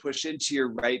triangle. Push into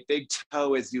your right big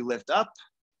toe as you lift up.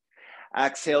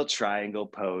 Exhale, triangle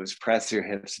pose. Press your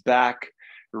hips back,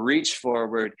 reach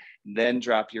forward, then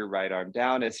drop your right arm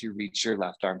down as you reach your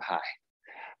left arm high.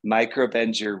 Micro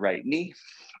bend your right knee.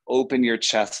 Open your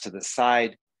chest to the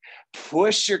side.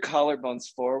 Push your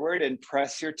collarbones forward and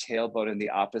press your tailbone in the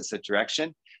opposite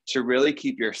direction to really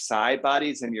keep your side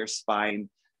bodies and your spine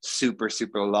super,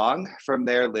 super long. From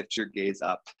there, lift your gaze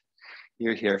up.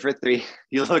 You're here for 3.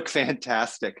 You look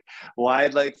fantastic.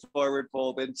 Wide leg forward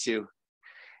fold in 2.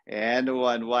 And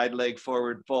 1, wide leg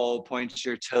forward fold. Point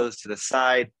your toes to the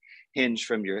side. Hinge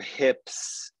from your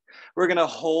hips. We're gonna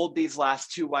hold these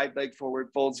last 2 wide leg forward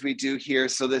folds we do here.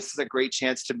 So this is a great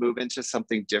chance to move into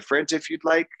something different if you'd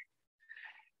like.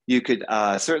 You could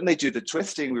certainly do the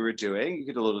twisting we were doing. You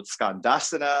could do a little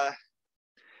skandasana.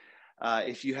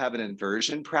 If you have an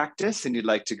inversion practice and you'd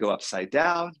like to go upside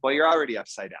down, well, you're already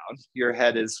upside down. Your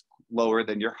head is lower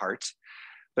than your heart.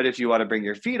 But if you want to bring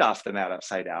your feet off the mat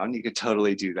upside down, you could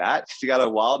totally do that. If you got a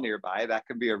wall nearby, that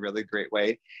can be a really great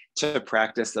way to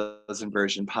practice those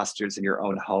inversion postures in your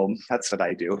own home. That's what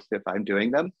I do if I'm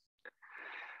doing them.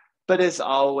 But as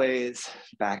always,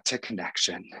 back to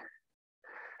connection.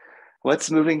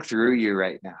 What's moving through you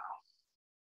right now?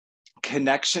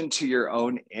 Connection to your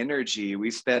own energy. We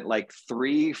spent like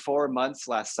 3-4 months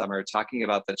last summer talking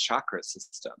about the chakra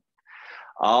system.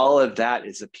 All of that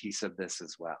is a piece of this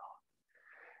as well.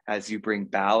 As you bring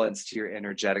balance to your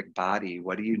energetic body,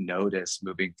 what do you notice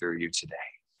moving through you today?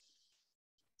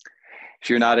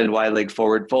 If you're not in wide leg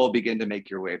forward fold, begin to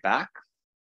make your way back.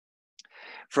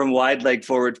 From wide leg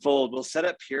forward fold, we'll set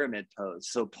up pyramid pose.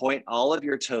 So point all of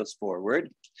your toes forward.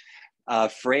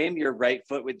 Frame your right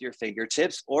foot with your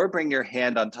fingertips or bring your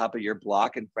hand on top of your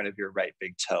block in front of your right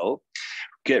big toe.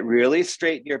 Get really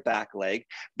straight in your back leg.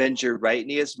 Bend your right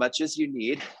knee as much as you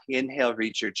need. Inhale,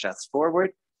 reach your chest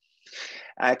forward.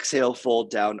 Exhale,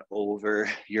 fold down over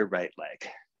your right leg.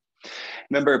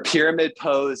 Remember, pyramid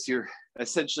pose, you're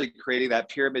essentially creating that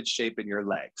pyramid shape in your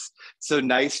legs. So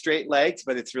nice straight legs,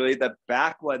 but it's really the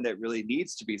back one that really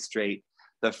needs to be straight.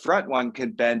 The front one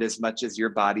can bend as much as your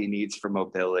body needs for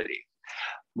mobility.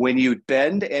 When you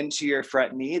bend into your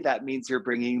front knee, that means you're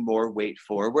bringing more weight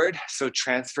forward. So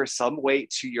transfer some weight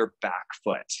to your back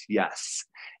foot, yes.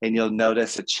 And you'll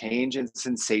notice a change in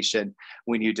sensation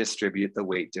when you distribute the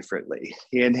weight differently.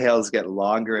 Inhales get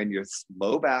longer in your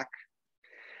low back.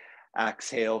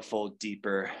 Exhale, fold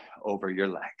deeper over your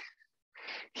leg.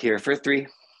 Here for 3.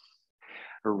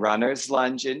 Runner's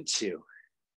lunge in 2.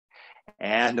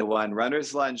 And 1.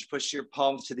 Runner's lunge, push your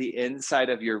palms to the inside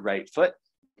of your right foot.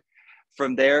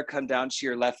 From there, come down to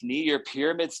your left knee. Your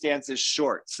pyramid stance is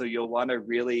short, so you'll want to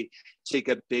really take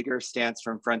a bigger stance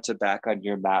from front to back on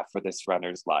your mat for this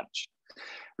runner's lunge.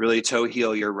 Really toe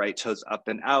heel your right toes up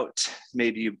and out.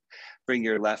 Maybe you bring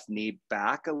your left knee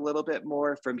back a little bit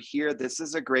more. From here, this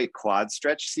is a great quad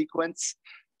stretch sequence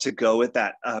to go with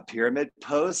that pyramid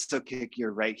pose. So kick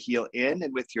your right heel in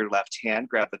and with your left hand,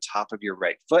 grab the top of your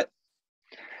right foot.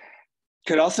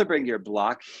 Could also bring your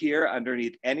block here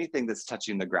underneath anything that's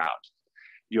touching the ground.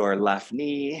 Your left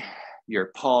knee,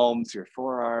 your palms, your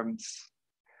forearms.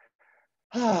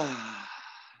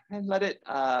 And let it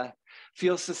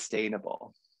feel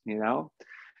sustainable, you know?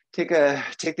 Take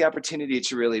the opportunity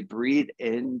to really breathe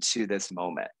into this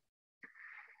moment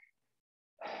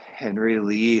and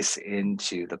release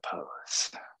into the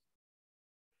pose.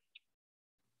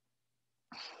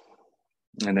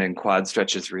 And then quad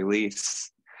stretches,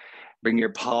 release. Bring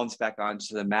your palms back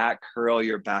onto the mat, curl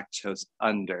your back toes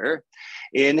under.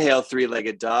 Inhale,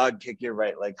 three-legged dog, kick your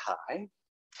right leg high.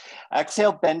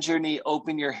 Exhale, bend your knee,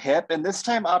 open your hip, and this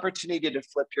time opportunity to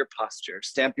flip your posture.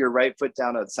 Stamp your right foot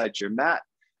down outside your mat,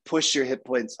 push your hip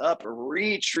points up,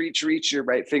 reach your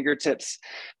right fingertips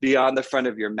beyond the front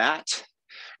of your mat.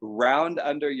 Round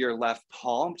under your left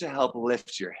palm to help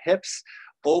lift your hips.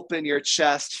 Open your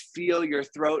chest, feel your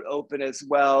throat open as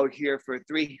well. Here for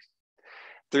three.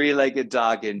 Three-legged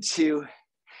dog in 2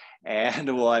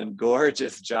 and 1.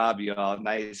 Gorgeous job, y'all.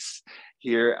 Nice.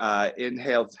 Here,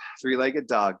 inhale, three-legged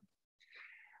dog.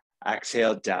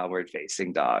 Exhale, downward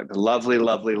facing dog. Lovely,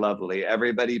 lovely, lovely.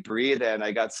 Everybody breathe in.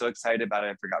 I got so excited about it,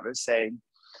 I forgot what I was saying.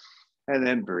 And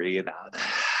then breathe out.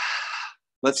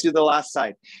 Let's do the last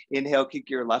side. Inhale, kick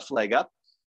your left leg up.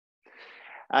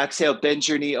 Exhale, bend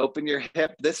your knee, open your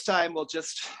hip. This time we'll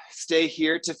just stay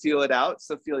here to feel it out.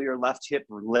 So feel your left hip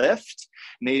lift.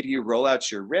 Maybe you roll out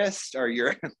your wrist or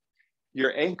your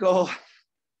ankle.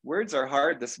 Words are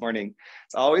hard this morning.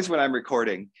 It's always when I'm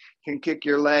recording. Can kick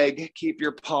your leg, keep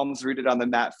your palms rooted on the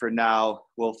mat for now.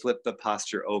 We'll flip the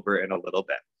posture over in a little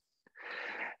bit.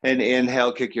 And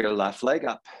inhale, kick your left leg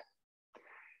up.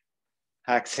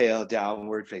 Exhale,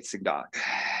 downward facing dog.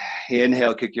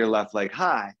 Inhale, kick your left leg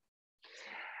high.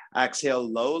 Exhale,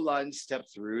 low lunge, step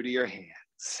through to your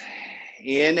hands.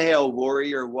 Inhale,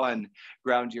 warrior 1.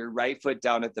 Ground your right foot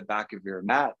down at the back of your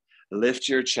mat. Lift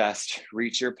your chest,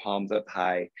 reach your palms up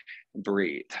high,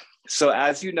 breathe. So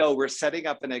as you know, we're setting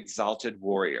up an exalted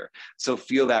warrior. So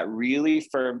feel that really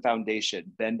firm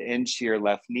foundation. Bend into your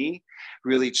left knee,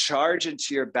 really charge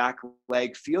into your back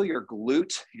leg. Feel your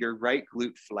glute, your right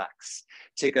glute flex.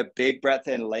 Take a big breath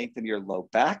in, lengthen your low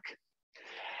back.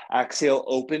 Exhale,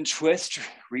 open twist,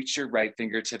 reach your right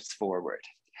fingertips forward.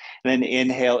 And then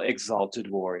inhale, exalted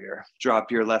warrior.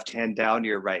 Drop your left hand down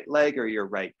your right leg or your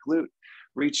right glute.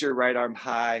 Reach your right arm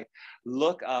high,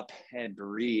 look up and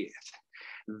breathe.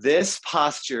 This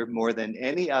posture, more than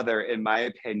any other, in my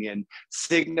opinion,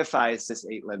 signifies this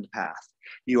 8-limbed path.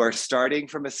 You are starting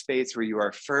from a space where you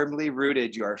are firmly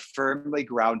rooted, you are firmly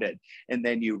grounded, and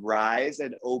then you rise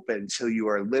and open till you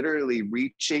are literally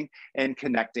reaching and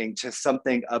connecting to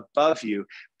something above you,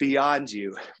 beyond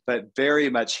you, but very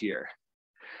much here.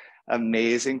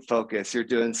 Amazing focus. You're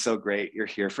doing so great. You're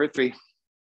here for 3.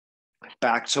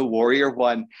 Back to warrior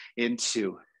 1 in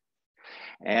 2.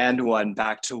 And 1,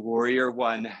 back to warrior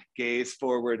 1. Gaze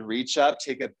forward, reach up,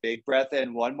 take a big breath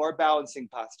in. 1 more balancing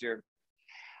posture.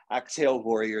 Exhale,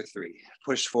 warrior 3.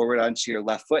 Push forward onto your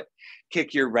left foot.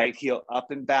 Kick your right heel up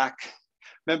and back.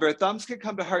 Remember, thumbs can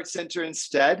come to heart center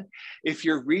instead. If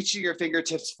you're reaching your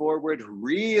fingertips forward,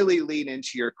 really lean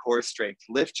into your core strength.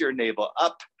 Lift your navel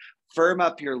up, firm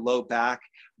up your low back,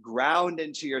 ground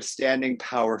into your standing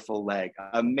powerful leg.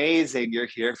 Amazing, you're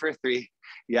here for 3.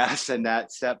 Yes, and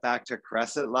that step back to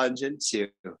crescent lunge in 2.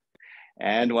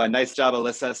 And 1, nice job,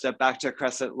 Alyssa. Step back to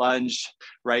crescent lunge.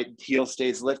 Right heel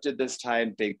stays lifted this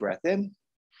time. Big breath in.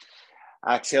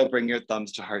 Exhale, bring your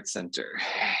thumbs to heart center.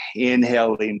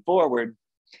 Inhale, lean forward.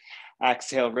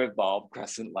 Exhale, revolve,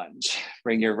 crescent lunge.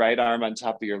 Bring your right arm on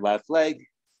top of your left leg.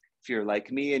 If you're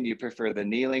like me and you prefer the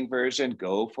kneeling version,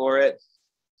 go for it.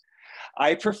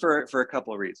 I prefer it for a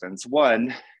couple of reasons.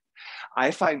 1,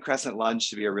 I find crescent lunge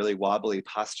to be a really wobbly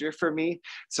posture for me.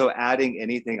 So adding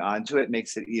anything onto it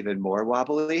makes it even more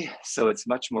wobbly. So it's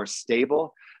much more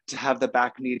stable to have the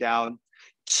back knee down.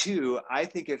 2, I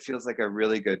think it feels like a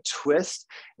really good twist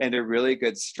and a really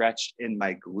good stretch in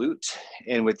my glute.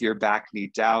 And with your back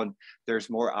knee down, there's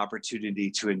more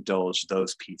opportunity to indulge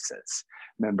those pieces.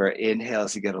 Remember,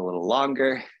 inhales, you get a little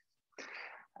longer.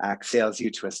 Exhales,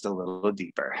 you twist a little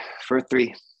deeper. For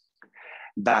 3.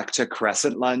 Back to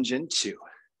crescent lunge in 2.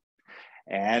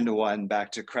 And 1,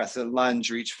 back to crescent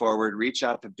lunge, reach forward, reach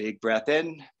up, a big breath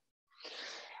in.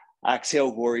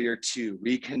 Exhale, warrior 2,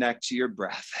 reconnect to your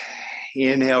breath.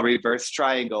 Inhale, reverse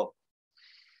triangle.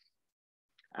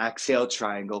 Exhale,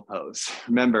 triangle pose.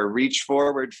 Remember, reach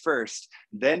forward first,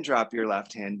 then drop your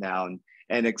left hand down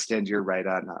and extend your right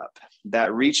arm up.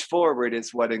 That reach forward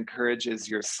is what encourages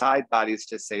your side bodies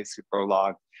to stay super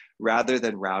long rather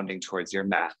than rounding towards your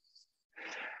mat.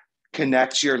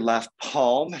 Connect your left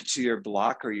palm to your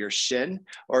block or your shin,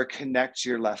 or connect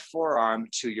your left forearm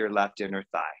to your left inner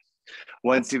thigh.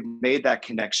 Once you've made that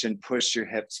connection, push your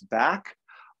hips back,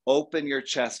 open your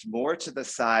chest more to the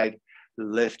side,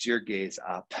 lift your gaze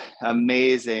up.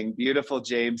 Amazing, beautiful,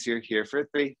 James, you're here for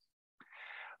 3.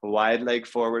 Wide leg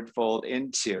forward fold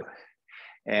in 2.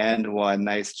 And 1,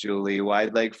 nice, Julie.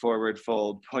 Wide leg forward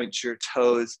fold, point your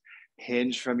toes,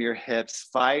 hinge from your hips.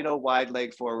 Final wide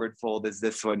leg forward fold is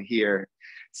this one here.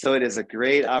 So it is a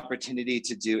great opportunity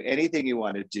to do anything you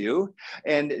want to do.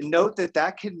 And note that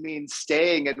that can mean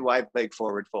staying in wide leg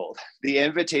forward fold. The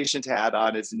invitation to add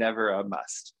on is never a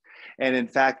must. And in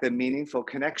fact, the meaningful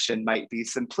connection might be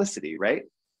simplicity, right?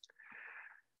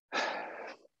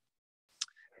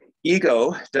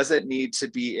 Ego doesn't need to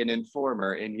be an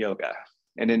informer in yoga.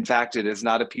 And in fact, it is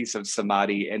not a piece of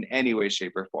samadhi in any way,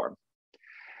 shape, or form.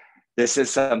 This is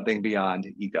something beyond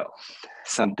ego,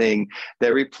 something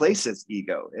that replaces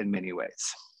ego in many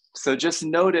ways. So just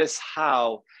notice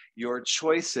how your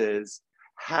choices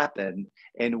happen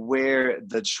and where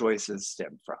the choices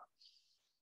stem from.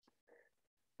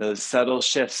 Those subtle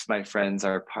shifts, my friends,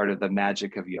 are part of the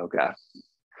magic of yoga.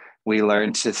 We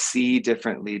learn to see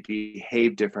differently,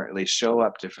 behave differently, show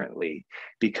up differently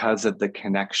because of the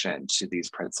connection to these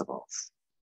principles.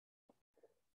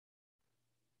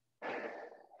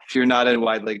 If you're not in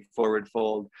wide leg forward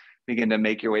fold, begin to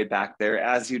make your way back there.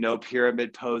 As you know,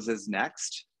 pyramid pose is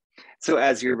next. So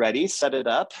as you're ready, set it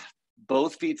up.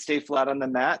 Both feet stay flat on the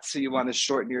mat. So you want to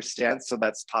shorten your stance so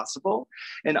that's possible.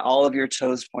 And all of your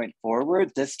toes point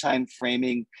forward, this time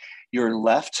framing your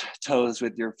left toes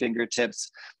with your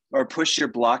fingertips, or push your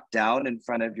block down in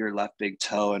front of your left big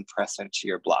toe and press into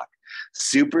your block.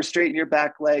 Super straighten your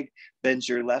back leg, bend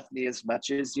your left knee as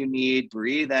much as you need,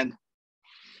 breathe in.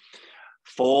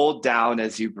 Fold down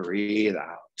as you breathe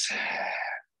out.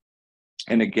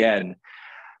 And again,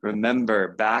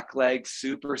 remember, back leg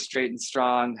super straight and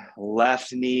strong,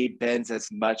 left knee bends as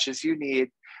much as you need,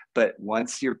 but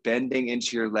once you're bending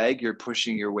into your leg, you're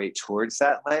pushing your weight towards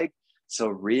that leg. So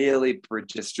really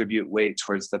distribute weight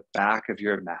towards the back of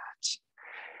your mat.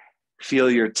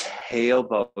 Feel your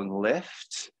tailbone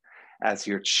lift as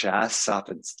your chest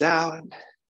softens down.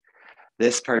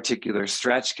 This particular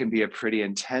stretch can be a pretty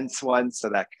intense one, so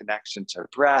that connection to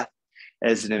breath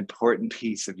is an important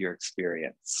piece of your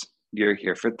experience. You're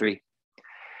here for 3.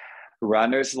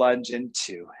 Runner's lunge in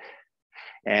 2.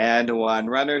 And 1,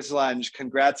 runner's lunge.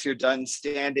 Congrats, you're done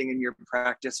standing in your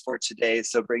practice for today.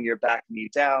 So bring your back knee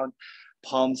down,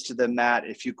 palms to the mat.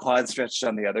 If you quad stretched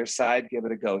on the other side, give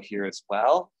it a go here as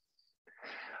well.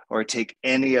 Or take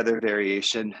any other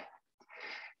variation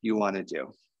you want to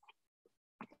do.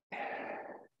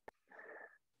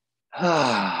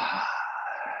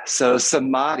 So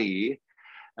samadhi,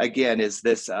 again, is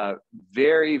this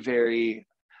very, very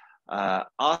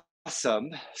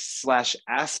awesome /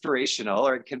 aspirational,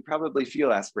 or it can probably feel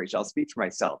aspirational. I'll speak for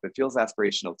myself. It feels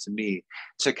aspirational to me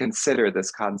to consider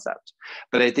this concept.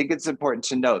 But I think it's important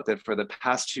to note that for the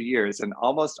past 2 years, and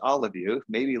almost all of you,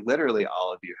 maybe literally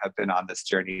all of you, have been on this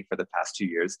journey for the past 2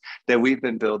 years, that we've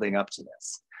been building up to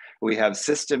this. We have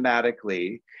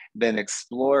systematically been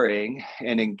exploring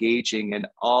and engaging in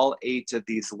all 8 of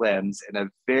these limbs in a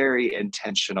very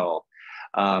intentional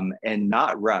and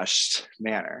not rushed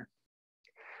manner.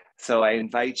 So I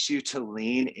invite you to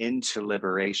lean into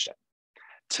liberation,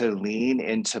 to lean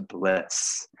into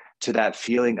bliss, to that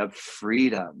feeling of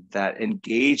freedom, that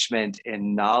engagement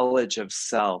in knowledge of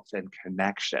self and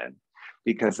connection,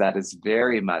 because that is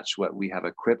very much what we have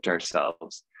equipped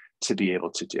ourselves to be able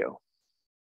to do.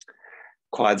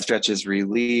 Quad stretches,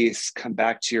 release, come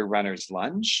back to your runner's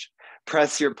lunge.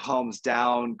 Press your palms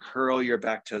down, curl your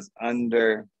back toes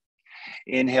under.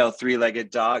 Inhale,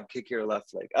 3-legged dog, kick your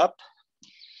left leg up.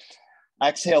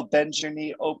 Exhale, bend your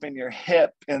knee, open your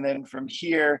hip, and then from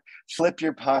here, flip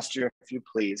your posture if you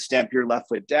please. Stamp your left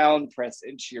foot down, press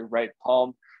into your right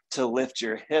palm to lift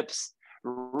your hips.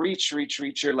 Reach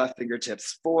your left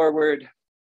fingertips forward.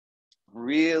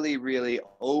 Really, really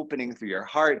opening through your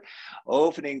heart,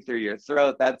 opening through your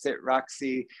throat. That's it,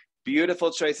 Roxy.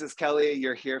 Beautiful choices, Kelly.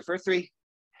 You're here for 3.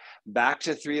 Back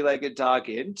to 3-legged dog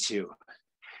in 2.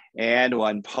 And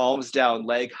 1, palms down,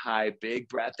 leg high, big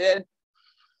breath in.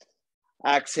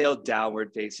 Exhale,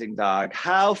 downward facing dog.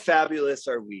 How fabulous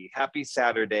are we? Happy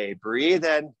Saturday. Breathe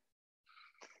in.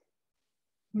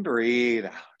 Breathe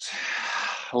out.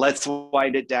 Let's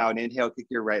wind it down. Inhale, kick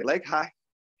your right leg high.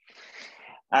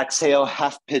 Exhale,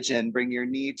 half pigeon. Bring your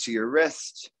knee to your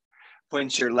wrist.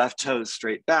 Point your left toes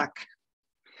straight back.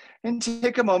 And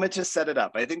take a moment to set it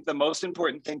up. I think the most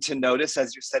important thing to notice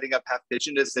as you're setting up half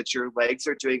pigeon is that your legs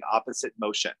are doing opposite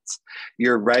motions.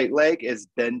 Your right leg is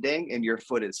bending and your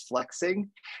foot is flexing.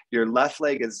 Your left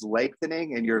leg is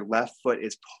lengthening and your left foot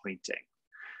is pointing.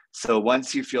 So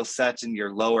once you feel set in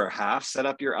your lower half, set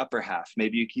up your upper half.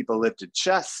 Maybe you keep a lifted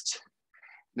chest.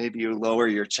 Maybe you lower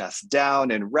your chest down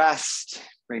and rest.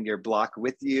 Bring your block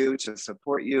with you to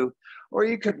support you. Or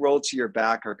you could roll to your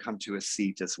back or come to a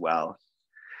seat as well.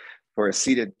 For a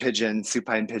seated pigeon,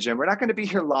 supine pigeon, we're not going to be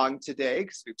here long today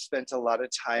because we've spent a lot of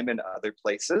time in other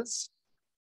places.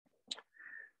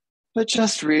 But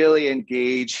just really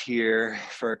engage here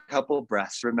for a couple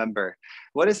breaths. Remember,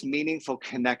 what does meaningful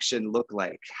connection look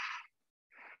like?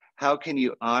 How can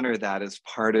you honor that as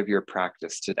part of your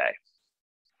practice today?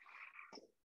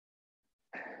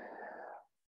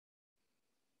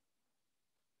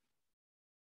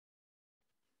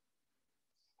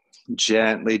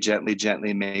 Gently, gently,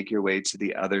 gently make your way to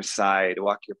the other side.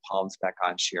 Walk your palms back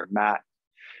onto your mat.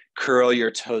 Curl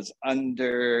your toes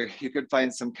under. You could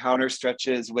find some counter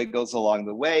stretches, wiggles along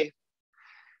the way.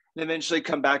 And eventually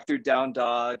come back through down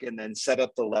dog and then set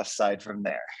up the left side from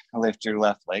there. Lift your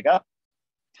left leg up.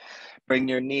 Bring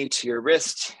your knee to your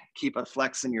wrist. Keep a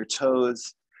flex in your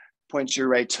toes. Point your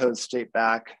right toes straight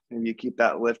back. Maybe you keep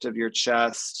that lift of your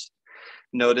chest.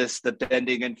 Notice the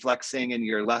bending and flexing in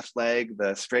your left leg,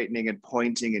 the straightening and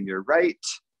pointing in your right.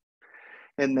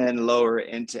 And then lower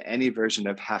into any version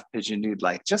of half pigeon you'd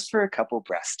like, just for a couple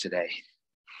breaths today.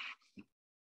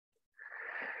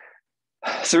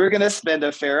 So we're going to spend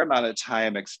a fair amount of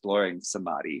time exploring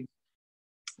Samadhi,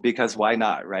 because why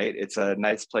not, right? It's a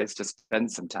nice place to spend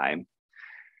some time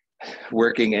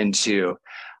working into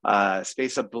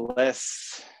space of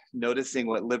bliss, noticing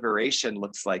what liberation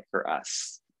looks like for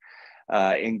us.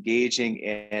 Engaging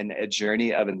in a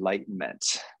journey of enlightenment.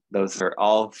 Those are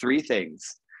all three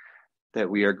things that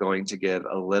we are going to give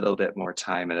a little bit more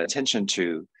time and attention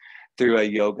to through a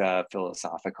yoga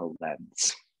philosophical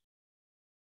lens.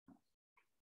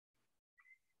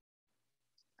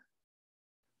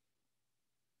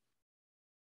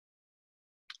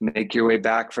 Make your way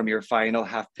back from your final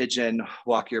half pigeon,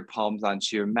 walk your palms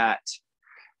onto your mat,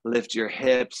 lift your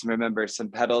hips. Remember, some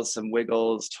pedals, some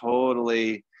wiggles,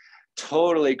 totally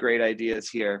great ideas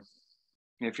here.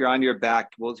 If you're on your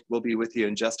back, we'll be with you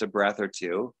in just a breath or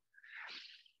two.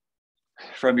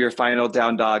 From your final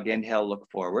down dog, inhale, look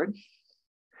forward.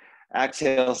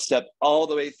 Exhale, step all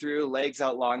the way through, legs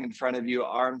out long in front of you,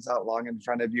 arms out long in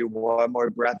front of you. One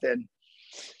more breath in.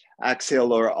 Exhale,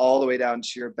 lower all the way down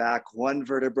to your back, one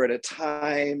vertebra at a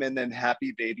time, and then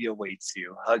happy baby awaits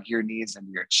you. Hug your knees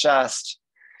into your chest.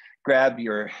 Grab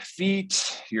your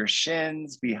feet, your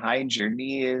shins behind your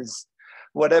knees,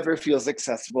 whatever feels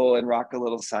accessible, and rock a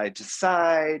little side to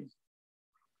side.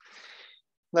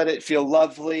 Let it feel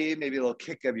lovely, maybe a little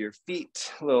kick of your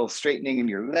feet, a little straightening in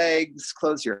your legs.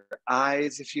 Close your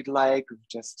eyes if you'd like. We've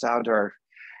just found our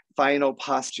final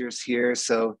postures here,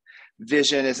 so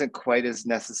vision isn't quite as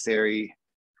necessary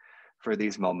for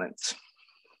these moments.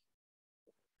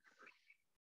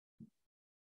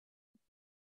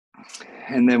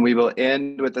 And then we will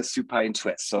end with a supine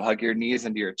twist. So hug your knees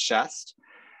into your chest,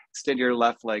 extend your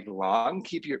left leg long,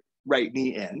 keep your right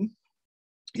knee in.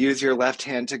 Use your left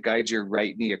hand to guide your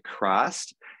right knee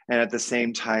across, and at the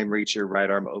same time, reach your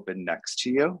right arm open next to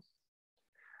you.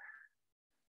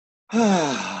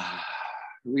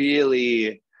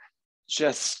 Really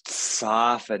just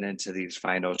soften into these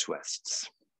final twists.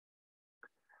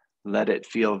 Let it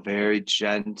feel very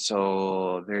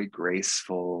gentle, very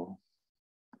graceful.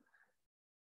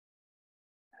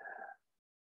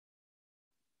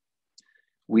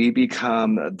 We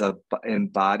become the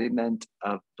embodiment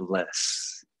of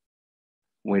bliss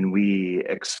when we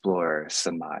explore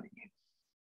Samadhi.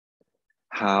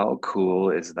 How cool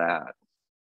is that?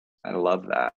 I love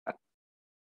that.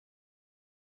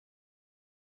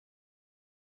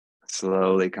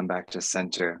 Slowly come back to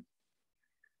center.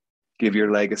 Give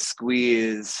your leg a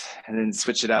squeeze and then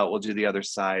switch it out. We'll do the other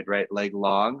side. Right leg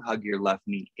long, hug your left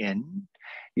knee in.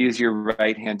 Use your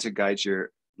right hand to guide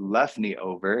your left knee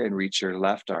over and reach your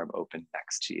left arm open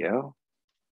next to you.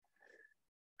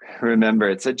 Remember,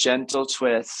 it's a gentle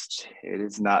twist. It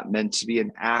is not meant to be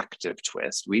an active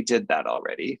twist. We did that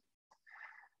already.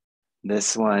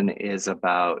 This one is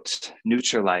about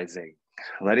neutralizing,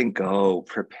 letting go,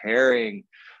 preparing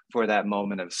for that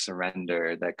moment of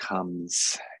surrender that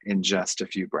comes in just a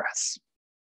few breaths.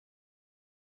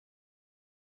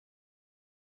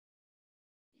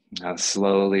 Now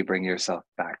slowly bring yourself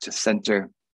back to center.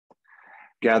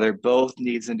 Gather both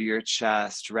knees into your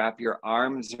chest, wrap your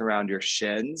arms around your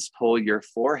shins, pull your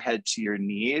forehead to your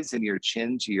knees and your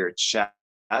chin to your chest.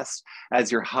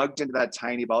 As you're hugged into that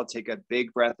tiny ball, take a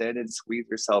big breath in and squeeze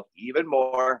yourself even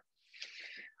more.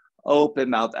 Open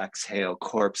mouth, exhale,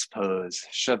 corpse pose,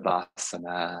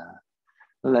 Shavasana.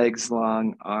 Legs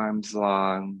long, arms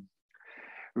long.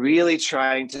 Really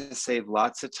trying to save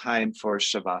lots of time for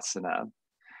Shavasana.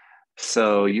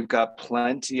 So you've got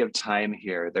plenty of time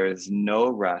here. There is no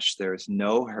rush. There is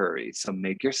no hurry. So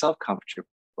make yourself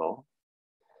comfortable.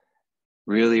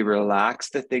 Really relax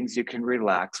the things you can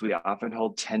relax. We often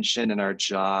hold tension in our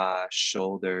jaw,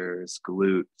 shoulders,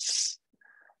 glutes.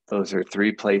 Those are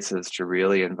 3 places to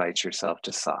really invite yourself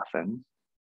to soften.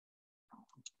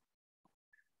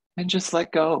 And just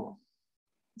let go.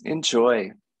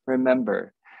 Enjoy.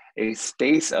 Remember, a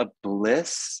space of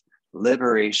bliss,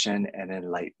 liberation, and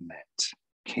enlightenment.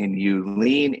 Can you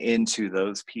lean into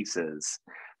those pieces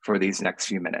for these next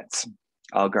few minutes?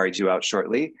 I'll guide you out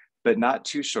shortly, but not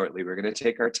too shortly. We're going to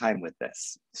take our time with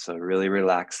this. So really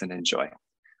relax and enjoy.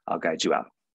 I'll guide you out.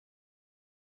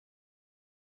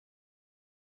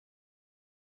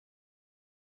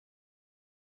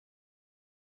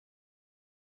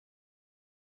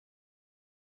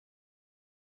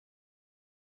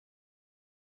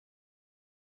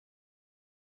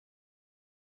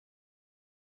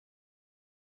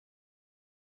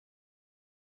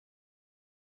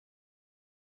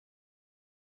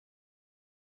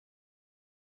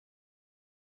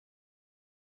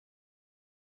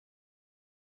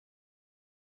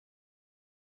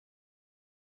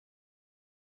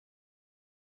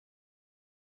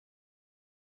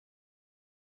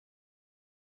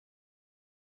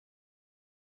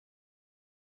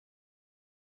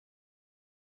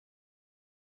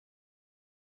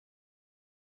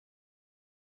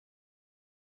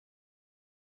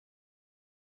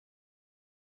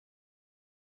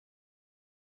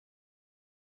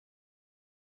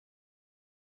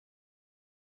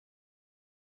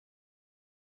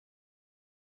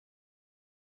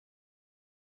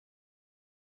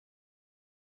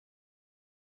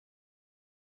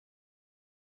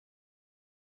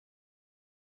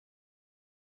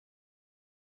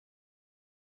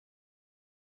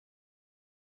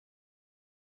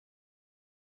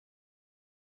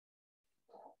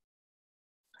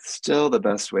 Still the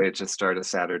best way to start a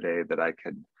Saturday that I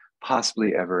could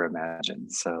possibly ever imagine.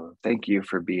 So thank you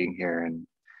for being here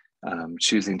and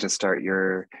choosing to start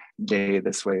your day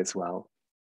this way as well.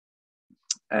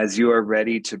 As you are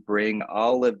ready to bring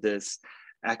all of this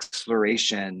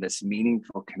exploration, this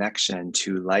meaningful connection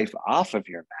to life off of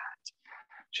your mat,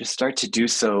 just start to do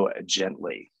so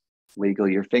gently. Wiggle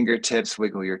your fingertips,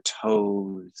 wiggle your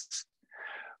toes,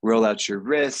 roll out your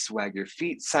wrists, wag your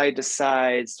feet side to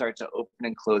side, start to open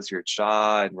and close your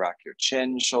jaw and rock your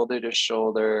chin shoulder to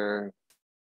shoulder.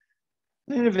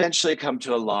 And eventually come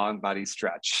to a long body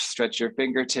stretch. Stretch your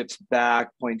fingertips back,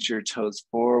 point your toes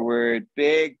forward,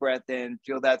 big breath in,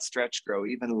 feel that stretch grow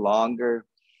even longer.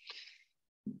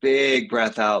 Big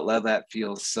breath out, let that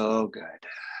feel so good.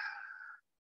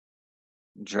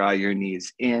 Draw your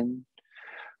knees in.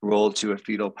 Roll to a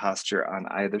fetal posture on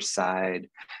either side.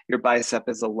 Your bicep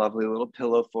is a lovely little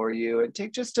pillow for you. And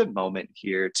take just a moment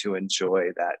here to enjoy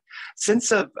that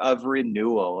sense of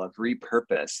renewal, of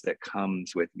repurpose that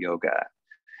comes with yoga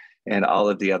and all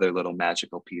of the other little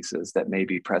magical pieces that may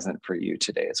be present for you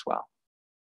today as well.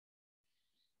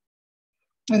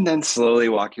 And then slowly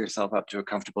walk yourself up to a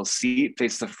comfortable seat,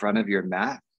 face the front of your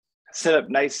mat. Sit up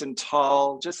nice and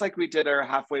tall, just like we did our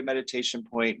halfway meditation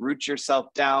point. Root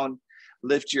yourself down.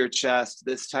 Lift your chest.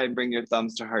 This time, bring your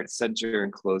thumbs to heart center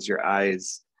and close your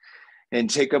eyes. And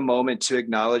take a moment to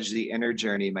acknowledge the inner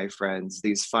journey, my friends.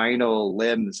 These final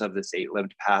limbs of this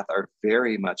 8-limbed path are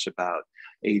very much about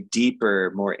a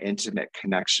deeper, more intimate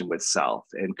connection with self.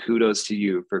 And kudos to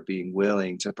you for being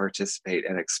willing to participate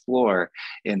and explore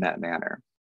in that manner.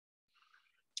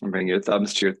 And bring your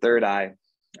thumbs to your third eye,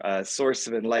 source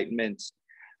of enlightenment,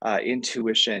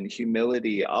 intuition,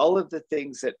 humility, all of the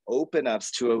things that open us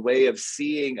to a way of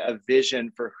seeing a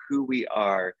vision for who we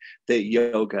are that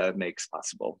yoga makes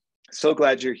possible. So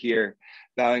glad you're here.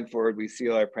 Bowing forward, we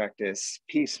seal our practice.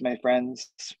 Peace, my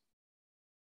friends.